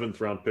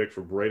 seventh-round pick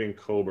for Brayden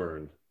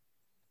Coburn.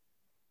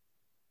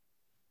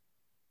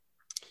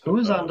 Who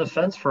is on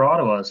defense for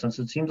Ottawa since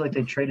it seems like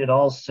they traded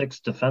all 6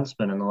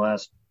 defensemen in the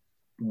last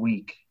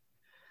week?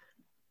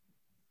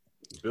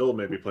 Bill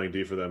may be playing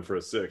D for them for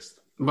a sixth.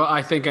 Well,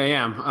 I think I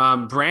am.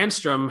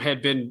 Brandstrom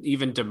had been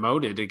even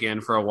demoted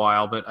again for a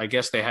while, but I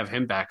guess they have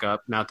him back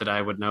up. Not that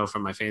I would know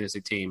from my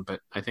fantasy team,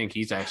 but I think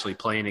he's actually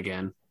playing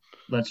again.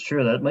 That's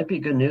true. That might be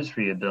good news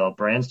for you, Bill.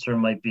 Brandstrom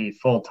might be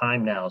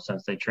full-time now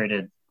since they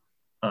traded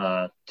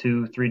 2-3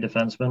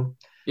 defensemen.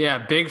 Yeah,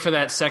 big for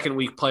that second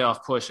week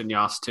playoff push in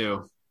Yas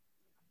too.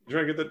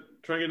 Try and get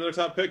another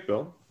top pick,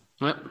 Bill.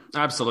 Yep,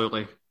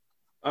 absolutely.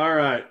 All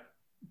right.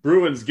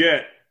 Bruins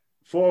get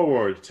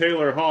forward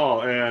Taylor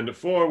Hall and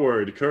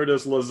forward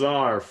Curtis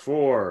Lazar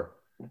for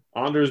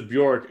Anders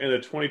Bjork and a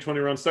 2020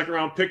 round second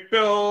round pick.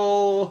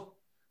 Bill,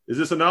 is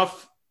this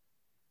enough?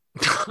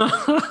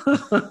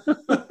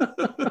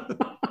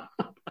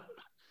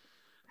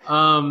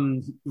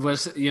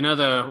 Was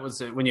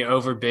it when you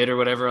overbid or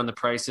whatever on the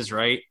Price is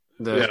Right?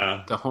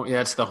 The horn,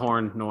 that's the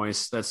horn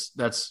noise. That's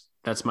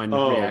my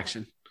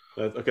reaction.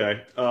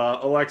 Okay.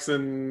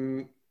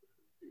 Alexan,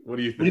 what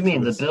do you think? What do you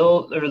mean? The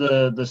Bill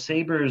or the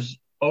Sabres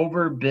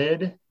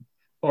overbid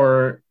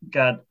or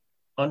got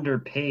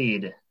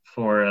underpaid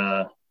for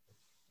I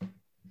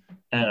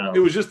don't know. It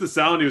was just the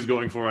sound he was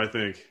going for, I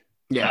think.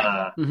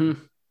 Yeah.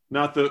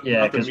 Not the meaning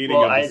of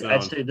the sound.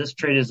 I'd say this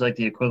trade is like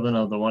the equivalent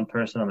of the one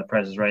person on the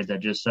Price is Right that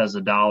just says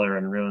 $1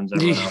 and ruins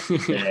everyone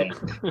else's day.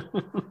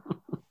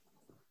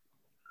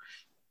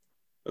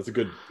 That's a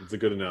good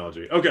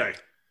analogy. Okay.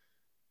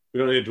 We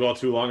don't need to dwell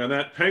too long on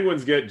that.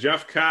 Penguins get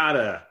Jeff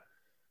Carter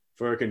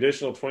for a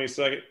conditional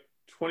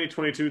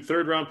 2022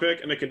 third round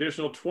pick and a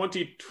conditional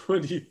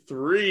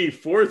 2023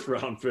 fourth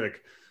round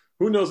pick.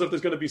 Who knows if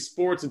there's going to be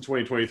sports in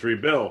 2023,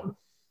 Bill?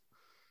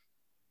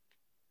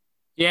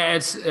 Yeah,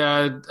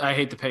 I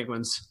hate the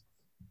Penguins.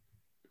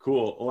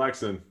 Cool.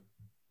 Alexan.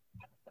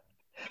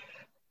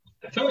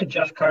 I feel like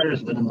Jeff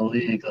Carter's been in the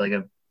league like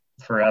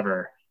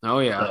forever. Oh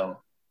yeah. So,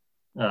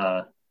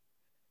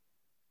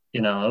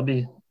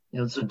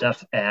 it's a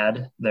def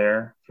ad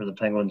there for the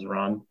Penguins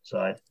run. So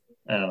I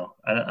don't know.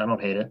 I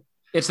don't hate it.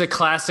 It's a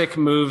classic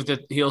move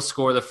that he'll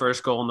score the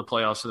first goal in the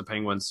playoffs for the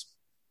Penguins.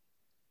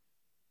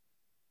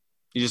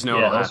 You just know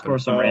it'll happen. Score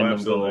some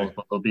random goals,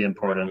 but they'll be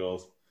important.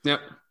 Yep.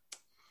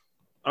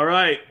 All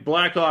right,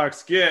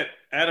 Blackhawks get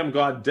Adam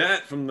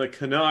Gaudette from the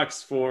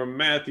Canucks for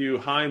Matthew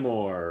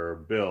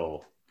Highmore.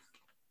 Bill.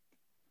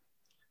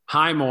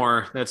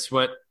 Highmore, that's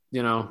what,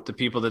 the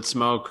people that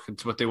smoke,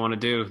 it's what they want to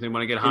do. They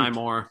want to get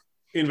Highmore.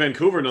 In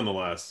Vancouver,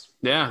 nonetheless.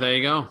 Yeah, there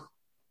you go.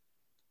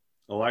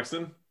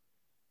 Alexan?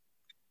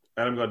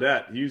 Adam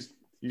Gaudette, he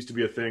used to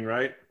be a thing,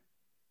 right?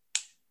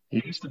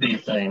 He used to be a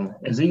thing.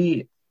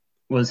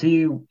 Was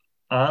he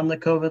on the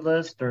COVID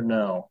list or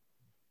no?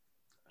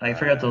 I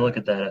forgot to look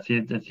at that.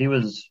 If he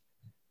was,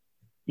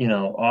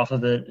 off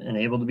of it and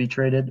able to be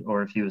traded,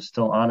 or if he was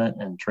still on it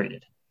and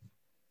traded.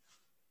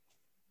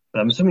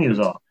 But I'm assuming he was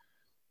off.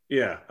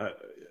 Yeah, I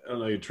don't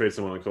know. You trade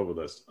someone on the COVID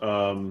list.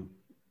 Well,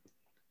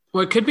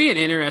 it could be an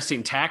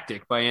interesting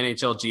tactic by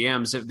NHL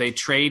GMs if they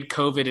trade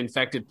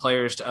COVID-infected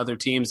players to other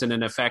teams and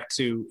in effect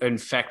to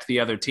infect the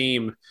other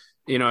team.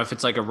 If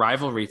it's like a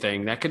rivalry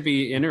thing, that could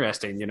be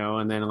interesting.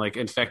 And then like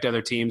infect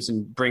other teams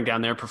and bring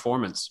down their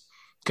performance.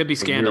 Could be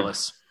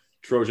scandalous.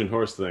 Trojan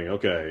horse thing.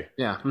 Okay.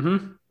 Yeah.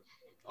 Mm-hmm.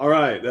 All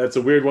right. That's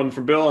a weird one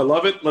from Bill. I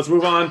love it. Let's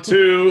move on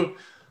to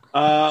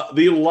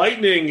the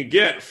Lightning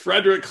get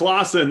Frederick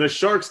Clausen. The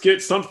Sharks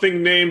get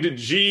something named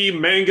G.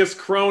 Mangus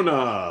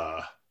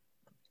Krona.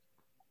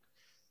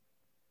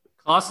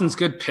 Clausen's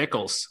good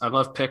pickles. I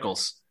love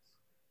pickles.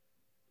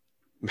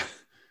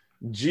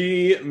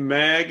 G.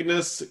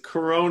 Magnus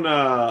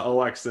Corona,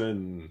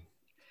 Alexan.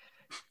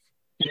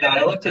 Yeah,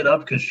 I looked it up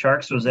because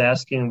Sharks was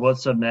asking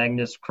what's a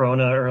Magnus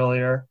Krona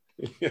earlier.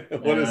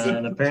 What is it?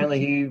 And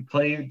apparently he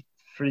played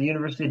for the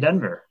University of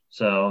Denver.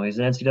 So he's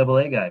an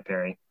NCAA guy,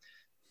 Perry.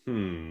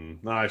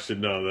 I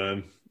should know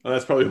then. Well,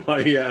 that's probably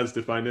why he asked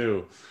if I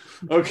knew.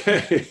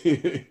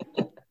 Okay.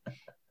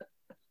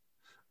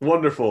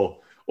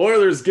 Wonderful.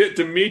 Oilers get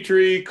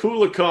Dmitry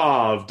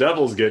Kulikov.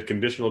 Devils get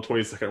conditional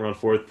 22nd round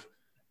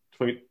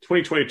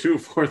 2022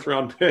 fourth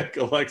round pick.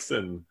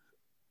 Alexan.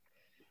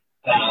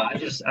 I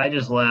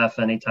just laugh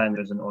anytime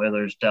there's an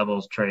Oilers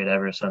Devils trade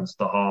ever since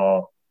the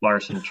Hall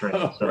Larson trade.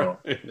 So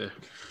right.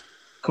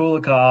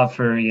 Kulikov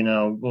or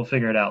we'll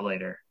figure it out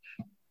later.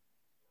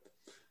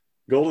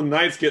 Golden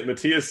Knights get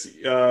Matthias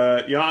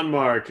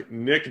Janmark,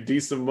 Nick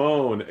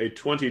DeSimone, a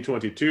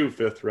 2022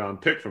 fifth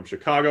round pick from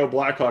Chicago.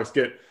 Blackhawks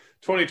get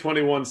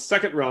 2021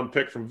 second round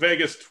pick from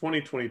Vegas,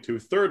 2022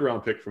 third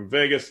round pick from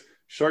Vegas.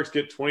 Sharks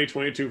get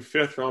 2022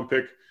 fifth round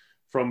pick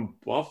from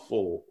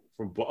Buffalo.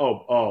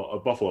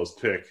 Buffalo's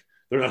pick.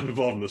 They're not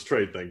involved in this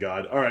trade, thank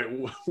God. All right,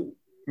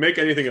 make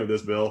anything of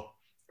this, Bill.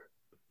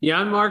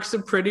 Janmark's a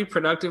pretty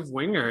productive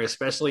winger,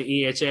 especially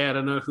EHA. I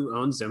don't know who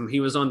owns him. He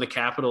was on the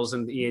Capitals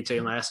in the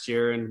EHA last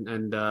year,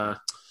 and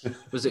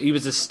he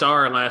was a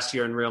star last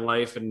year in real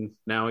life, and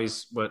now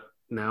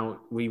Now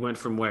we went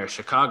from where?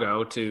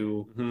 Chicago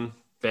to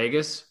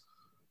Vegas.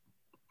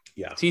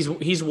 Yeah,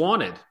 he's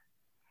wanted.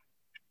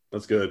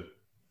 That's good.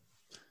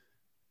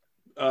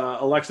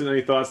 Alexan,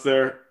 any thoughts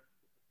there?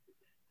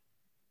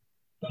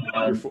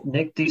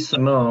 Nick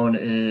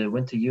DeSimone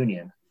went to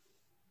Union.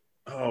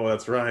 Oh,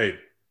 that's right.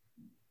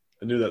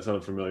 I knew that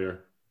sounded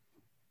familiar.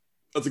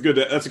 That's a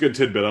good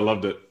tidbit. I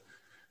loved it.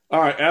 All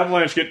right,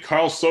 Avalanche get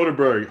Carl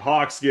Soderberg.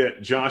 Hawks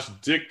get Josh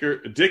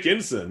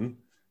Dickinson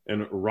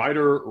and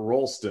Ryder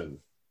Rolston.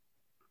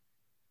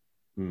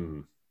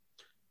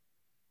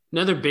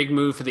 Another big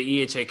move for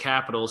the EHA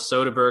Capitals,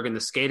 Soderberg in the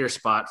skater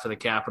spot for the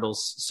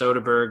Capitals.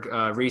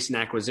 Soderberg, recent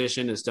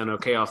acquisition, has done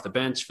okay off the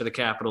bench for the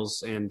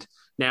Capitals and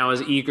now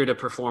is eager to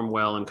perform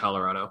well in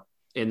Colorado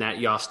in that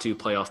YOS 2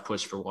 playoff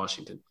push for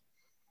Washington.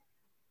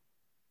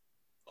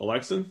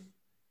 Alexin?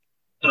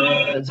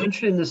 It's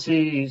interesting to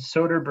see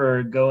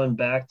Soderberg going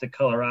back to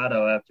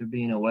Colorado after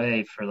being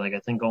away for I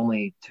think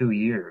only 2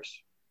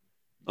 years.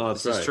 Oh,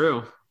 that's This right. is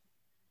true.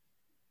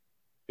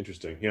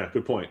 Interesting. Yeah,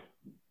 good point.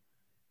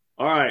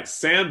 All right,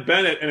 Sam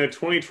Bennett and a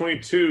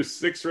 2022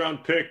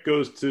 6th-round pick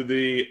goes to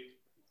the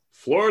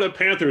Florida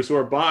Panthers, who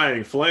are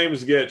buying.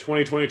 Flames get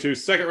 2022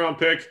 2nd-round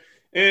pick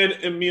and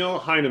Emil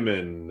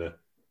Heineman.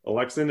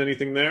 Alexin,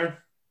 anything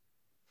there?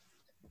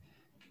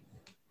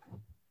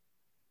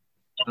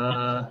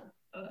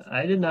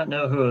 I did not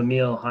know who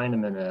Emil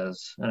Heineman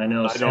is, and I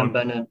know Sam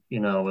Bennett,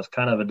 was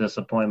kind of a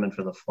disappointment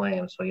for the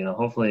Flames. So,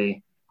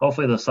 hopefully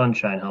the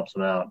sunshine helps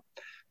him out.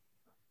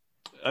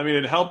 I mean,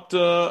 it helped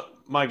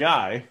my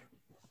guy.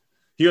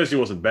 He actually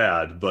wasn't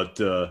bad, but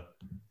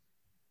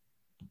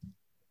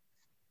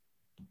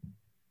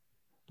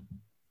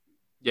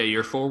yeah,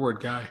 your forward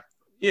guy.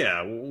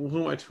 Yeah,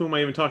 who am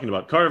I even talking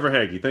about? Carter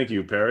Verhaeghe. Thank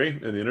you, Perry,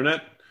 and the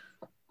internet.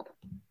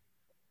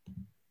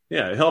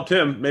 Yeah, it helped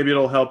him. Maybe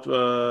it'll help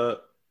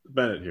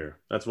Bennett here.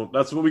 That's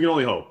what we can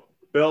only hope.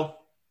 Bill?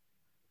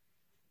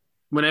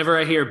 Whenever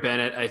I hear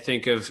Bennett, I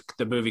think of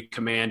the movie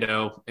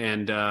Commando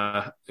and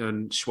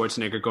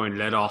Schwarzenegger going,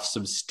 "Let off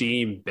some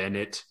steam,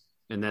 Bennett,"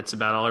 and that's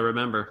about all I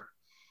remember.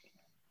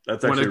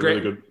 That's actually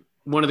really good.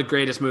 One of the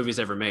greatest movies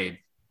ever made.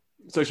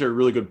 It's actually a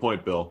really good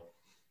point, Bill.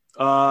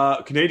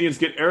 Canadians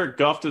get Eric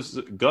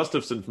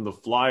Gustafson from the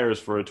Flyers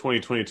for a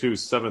 2022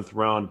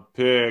 7th-round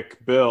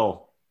pick.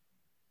 Bill?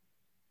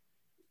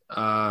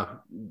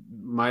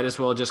 Might as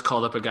well just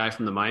called up a guy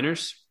from the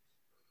minors.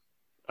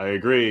 I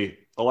agree.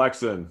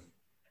 Alexin?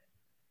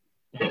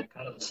 Yeah,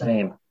 kind of the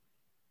same.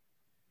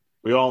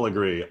 We all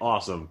agree.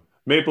 Awesome.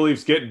 Maple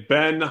Leafs get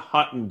Ben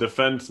Hutton,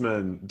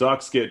 defenseman.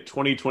 Ducks get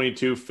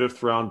 2022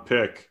 5th-round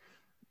pick.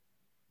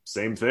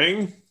 Same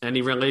thing?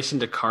 Any relation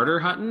to Carter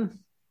Hutton?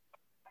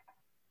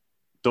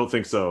 Don't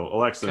think so.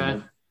 Alexin?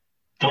 Okay.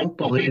 Don't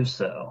believe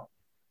so.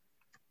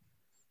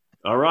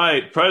 All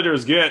right.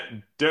 Predators get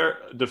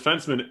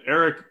defenseman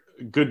Eric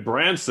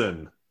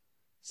Goodbranson.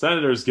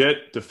 Senators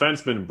get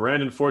defenseman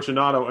Brandon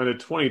Fortunato and a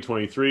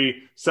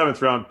 2023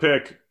 7th-round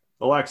pick.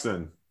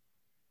 Alexin?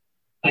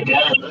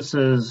 Again, this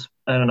is,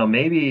 I don't know,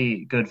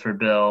 maybe good for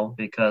Bill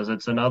because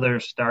it's another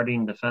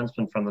starting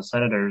defenseman from the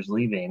Senators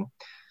leaving.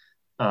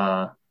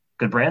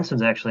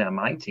 Goodbranson's actually on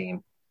my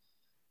team.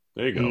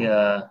 There you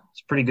go.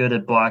 He's pretty good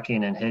at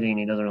blocking and hitting.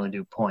 He doesn't really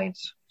do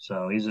points,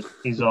 so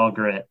he's all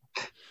grit.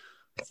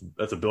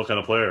 That's a Bill kind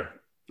of player.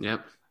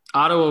 Yep.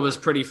 Ottawa was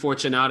pretty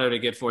Fortunato to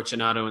get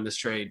Fortunato in this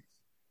trade.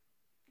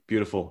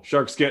 Beautiful.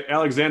 Sharks get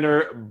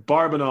Alexander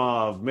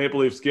Barbanov. Maple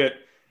Leafs get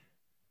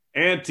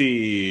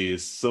Antti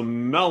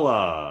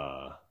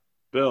Suomela.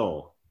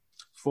 Bill?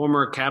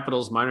 Former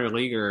Capitals minor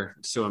leaguer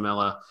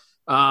Suomela.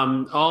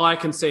 All I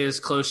can say is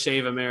close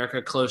shave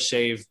America, close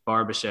shave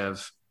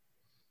Barbashev.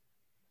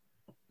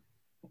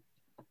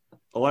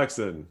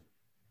 Alexin?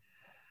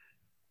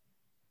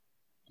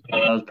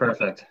 That was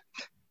perfect.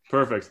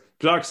 Perfect.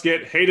 Ducks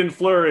get Hayden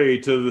Fleury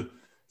to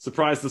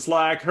surprise the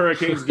slack.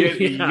 Hurricanes get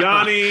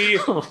Yanni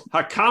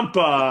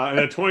Hakampa and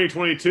a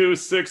 2022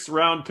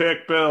 6th-round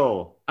pick.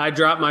 Bill? I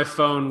dropped my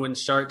phone when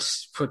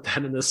Sharks put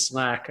that in the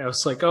Slack. I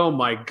was like, oh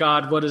my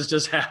God, what has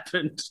just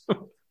happened?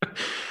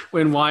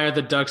 Why are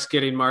the Ducks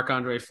getting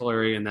Marc-Andre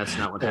Fleury? And that's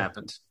not what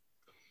happened.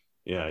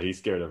 Yeah, he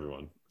scared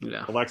everyone.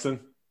 Yeah. Alexin?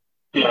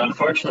 Yeah,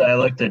 unfortunately, I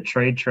looked at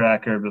Trade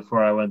Tracker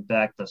before I went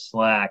back to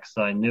Slack,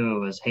 so I knew it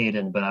was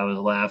Hayden, but I was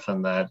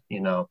laughing that,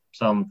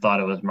 some thought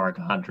it was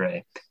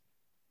Marc-Andre.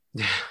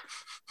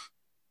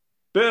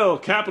 Bill,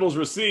 Capitals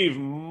receive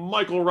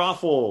Michael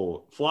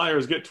Raffle.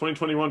 Flyers get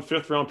 2021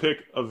 5th-round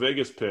pick, a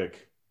Vegas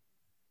pick.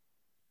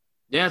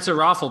 Yeah, it's a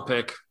Raffle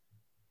pick.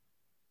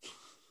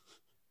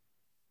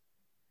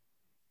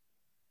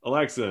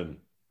 Alexin?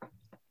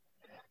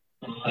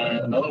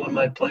 Another one of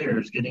my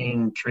players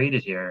getting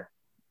traded here.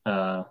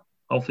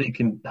 Hopefully he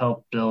can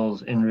help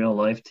Bill's in real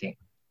life team.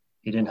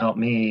 He didn't help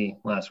me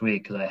last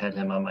week because I had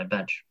him on my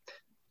bench.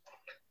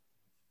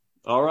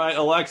 All right,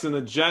 Alexin,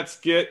 the Jets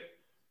get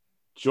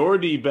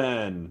Jordy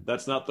Ben.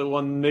 That's not the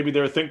one maybe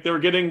they think they were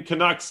getting.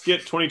 Canucks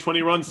get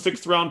 2021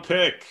 6th-round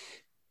pick.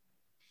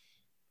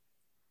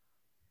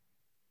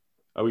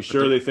 Are we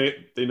sure they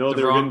know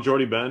they were getting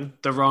Jordy Ben?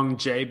 The wrong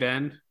J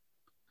Ben?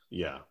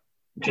 Yeah.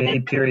 J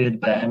period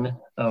Ben.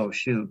 Oh,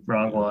 shoot.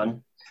 Wrong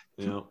one.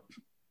 Yeah.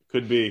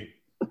 Could be.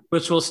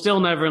 Which will still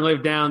never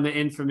live down the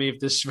infamy of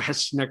the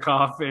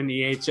Svechnikov and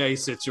EHA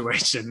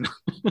situation.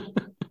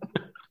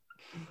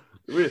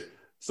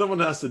 Someone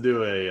has to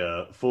do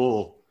a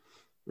full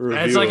review.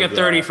 It's like a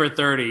 30 that. for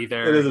 30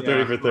 there. It is a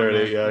 30 for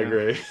 30. Yeah, I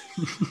agree.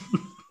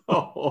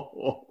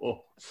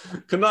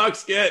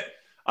 Canucks get,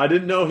 I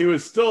didn't know he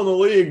was still in the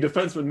league,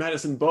 defenseman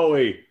Madison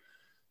Bowie.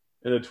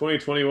 And a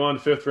 2021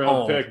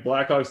 5th-round pick.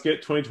 Blackhawks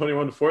get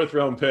 2021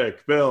 4th-round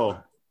pick.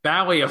 Bill?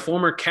 Bowie, a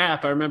former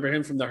Cap. I remember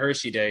him from the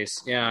Hershey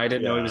days. Yeah, I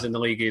didn't know he was Yeah, in the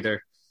league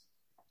either.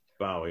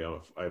 Bowie.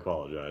 I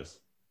apologize.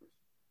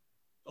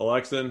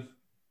 Alexin,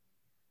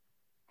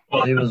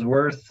 Well, he was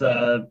worth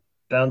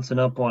bouncing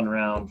up one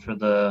round for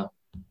the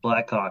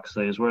Blackhawks,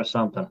 so he was worth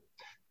something.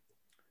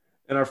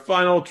 and our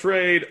final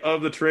trade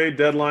of the trade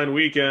deadline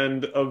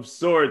weekend of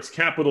sorts: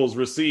 Capitals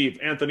receive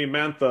Anthony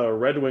Mantha,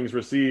 Red Wings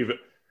receive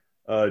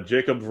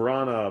Jacob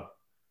Vrana,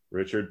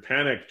 Richard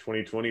Panik,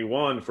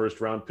 2021 first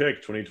round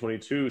pick,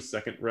 2022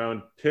 second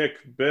round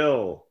pick.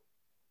 Bill,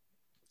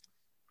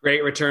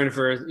 Great return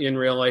for in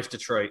real life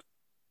Detroit.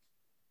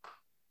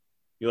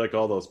 you like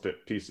all those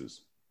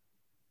pieces?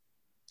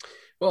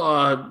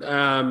 Well,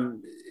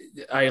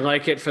 I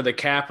like it for the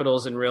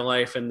Capitals in real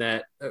life, and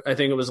that I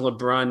think it was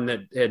LeBron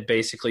that had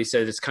basically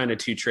said it's kind of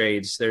two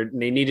trades.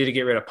 They needed to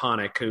get rid of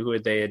Panik, who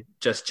they had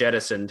just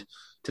jettisoned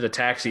to the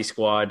taxi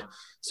squad.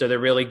 So they're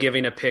really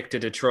giving a pick to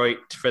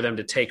Detroit for them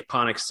to take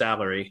Panik's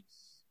salary,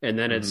 and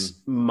then it's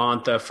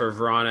Mantha for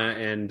Vrana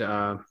and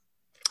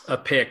a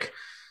pick.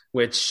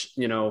 Which,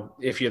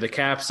 if you're the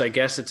Caps, I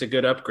guess it's a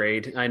good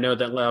upgrade. I know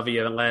that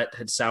Laviolette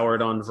had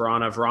soured on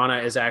Vrana.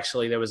 Vrana is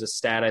actually, there was a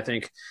stat, I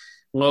think,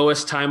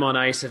 lowest time on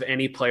ice of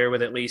any player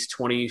with at least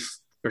 20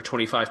 or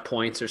 25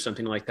 points or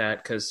something like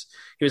that, because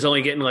he was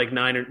only getting like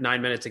 9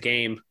 minutes a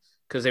game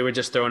because they were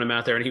just throwing him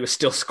out there and he was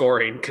still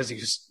scoring because he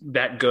was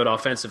that good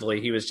offensively.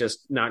 He was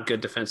just not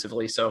good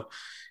defensively. So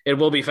it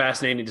will be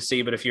fascinating to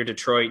see. But if you're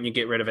Detroit and you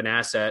get rid of an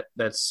asset,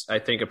 that's, I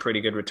think, a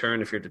pretty good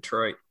return if you're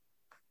Detroit.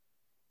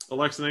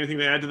 Alexa, anything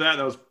to add to that?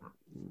 That was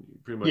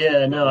pretty much.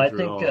 Yeah, no, I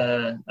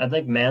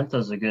think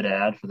Mantha's a good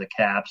ad for the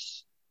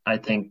Caps. I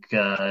think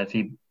if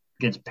he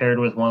gets paired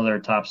with one of their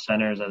top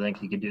centers, I think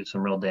he could do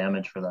some real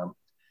damage for them.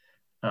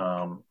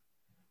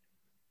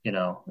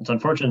 It's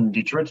unfortunate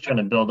Detroit's trying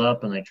to build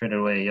up and they traded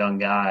away a young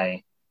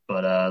guy,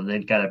 but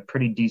they've got a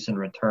pretty decent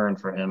return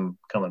for him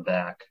coming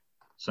back.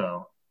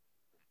 So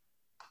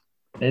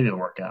maybe it'll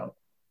work out.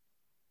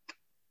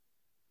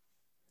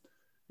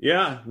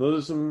 Yeah,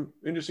 those are some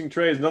interesting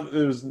trades.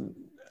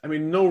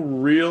 No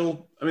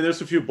real.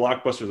 There's a few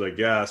blockbusters, I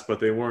guess, but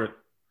they weren't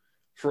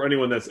for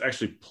anyone that's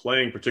actually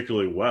playing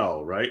particularly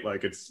well, right?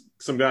 Like it's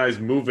some guys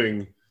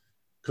moving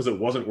because it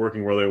wasn't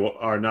working where they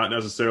are, not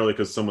necessarily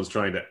because someone's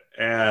trying to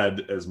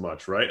add as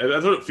much, right?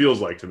 That's what it feels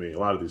like to me, a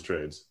lot of these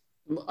trades.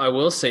 I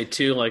will say,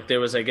 too, like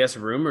there was, I guess,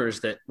 rumors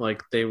that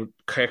like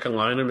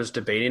Carolina was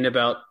debating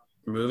about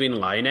moving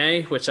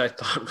Laine, which I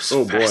thought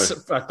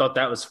was I thought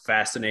that was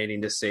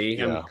fascinating to see.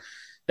 Yeah.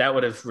 That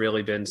would have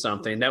really been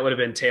something. That would have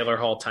been Taylor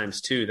Hall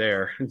times 2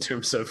 there in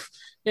terms of,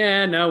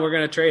 we're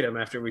going to trade him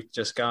after we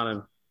just got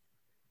him.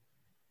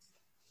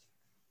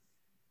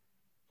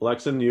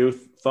 Alexin, you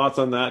thoughts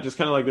on that? Just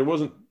kind of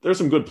like there's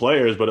some good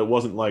players, but it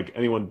wasn't like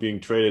anyone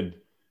being traded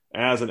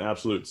as an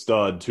absolute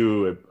stud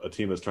to a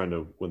team that's trying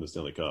to win the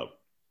Stanley Cup.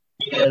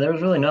 Yeah, there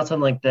was really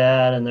nothing like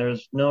that, and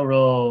there's no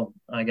real,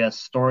 I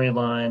guess,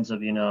 storylines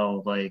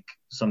of, like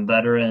some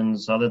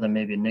veterans other than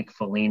maybe Nick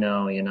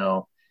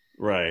Foligno,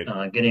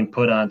 right, getting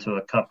put onto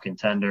a cup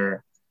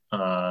contender.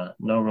 No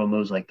real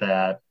moves like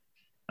that.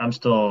 I'm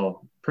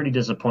still pretty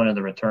disappointed in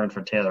the return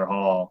for Taylor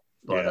Hall,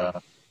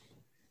 but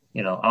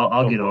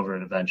I'll get over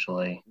it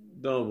eventually.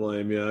 Don't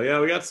blame you. Yeah,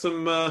 we got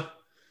some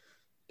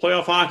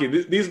playoff hockey.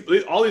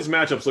 These all these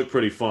matchups look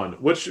pretty fun.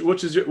 Which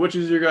is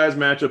your guys'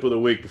 matchup of the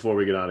week before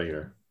we get out of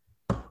here?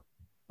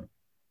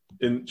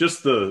 In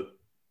just the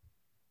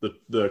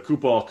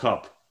Coupal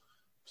Cup.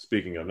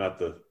 Speaking of, not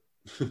the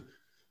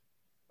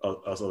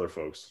us other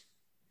folks.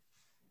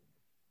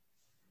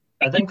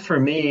 I think for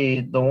me,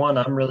 the one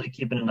I'm really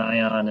keeping an eye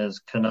on is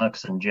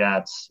Canucks and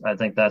Jets. I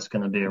think that's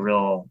going to be a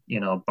real,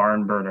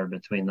 barn burner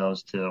between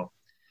those two.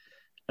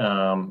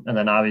 And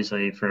then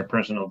obviously for a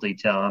personal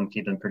detail, I'm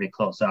keeping pretty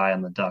close eye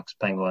on the Ducks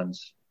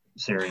Penguins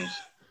series.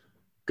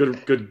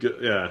 Good,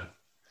 yeah.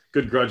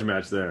 Good grudge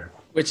match there.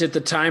 Which at the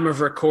time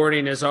of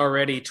recording is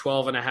already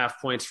 12.5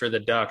 points for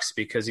the Ducks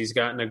because he's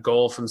gotten a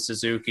goal from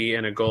Suzuki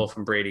and a goal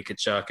from Brady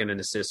Tkachuk and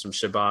an assist from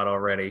Shabbat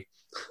already.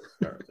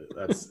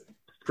 That's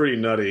pretty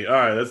nutty. All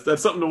right,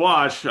 that's something to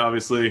watch.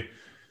 Obviously,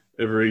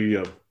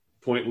 every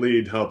point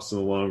lead helps in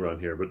the long run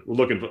here. But we're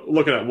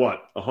looking at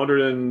what,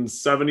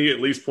 170 at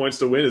least points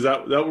to win. Is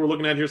that what we're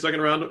looking at here?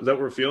 Second round. Is that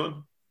what we're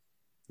feeling?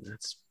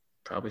 That's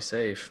probably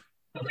safe.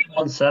 I think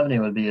 170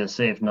 would be a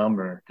safe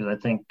number because I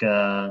think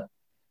the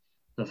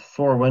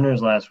 4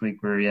 winners last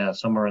week were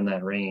somewhere in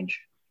that range.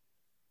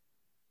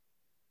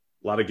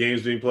 A lot of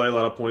games being played, a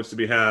lot of points to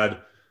be had.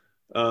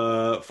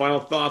 Final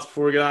thoughts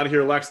before we get out of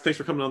here. Lex, thanks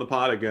for coming on the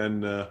pod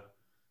again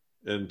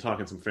and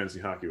talking some fantasy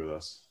hockey with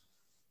us.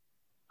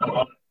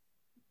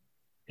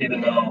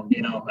 Even though,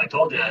 I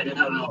told you I didn't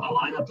have a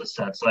lineup to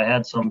set, so I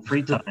had some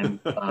free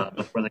time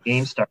before the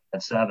game started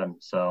at 7.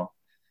 So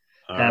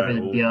happy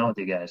to be on with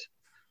you guys.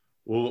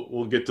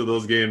 We'll get to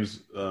those games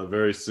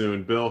very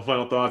soon. Bill,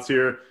 final thoughts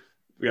here.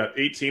 We got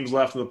 8 teams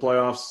left in the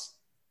playoffs,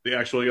 the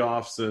actual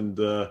offs, and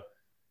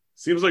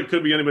seems like it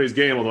could be anybody's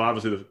game, although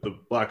obviously the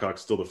Blackhawks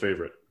still the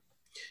favorite.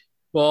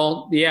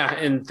 Well, yeah,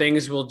 and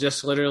things will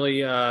just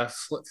literally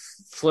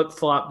flip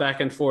flop back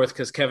and forth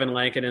because Kevin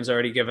Lankinen's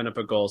already given up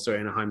a goal, so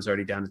Anaheim's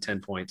already down to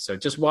 10 points. So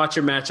just watch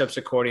your matchups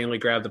accordingly,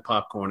 grab the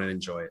popcorn, and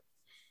enjoy it.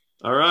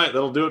 All right,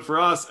 that'll do it for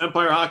us.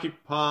 Empire Hockey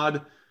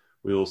Pod.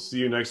 We will see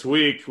you next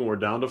week when we're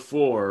down to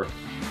 4.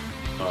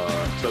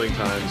 Exciting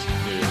times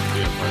in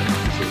the Empire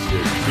Hockey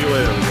Association. See you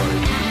later,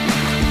 everybody.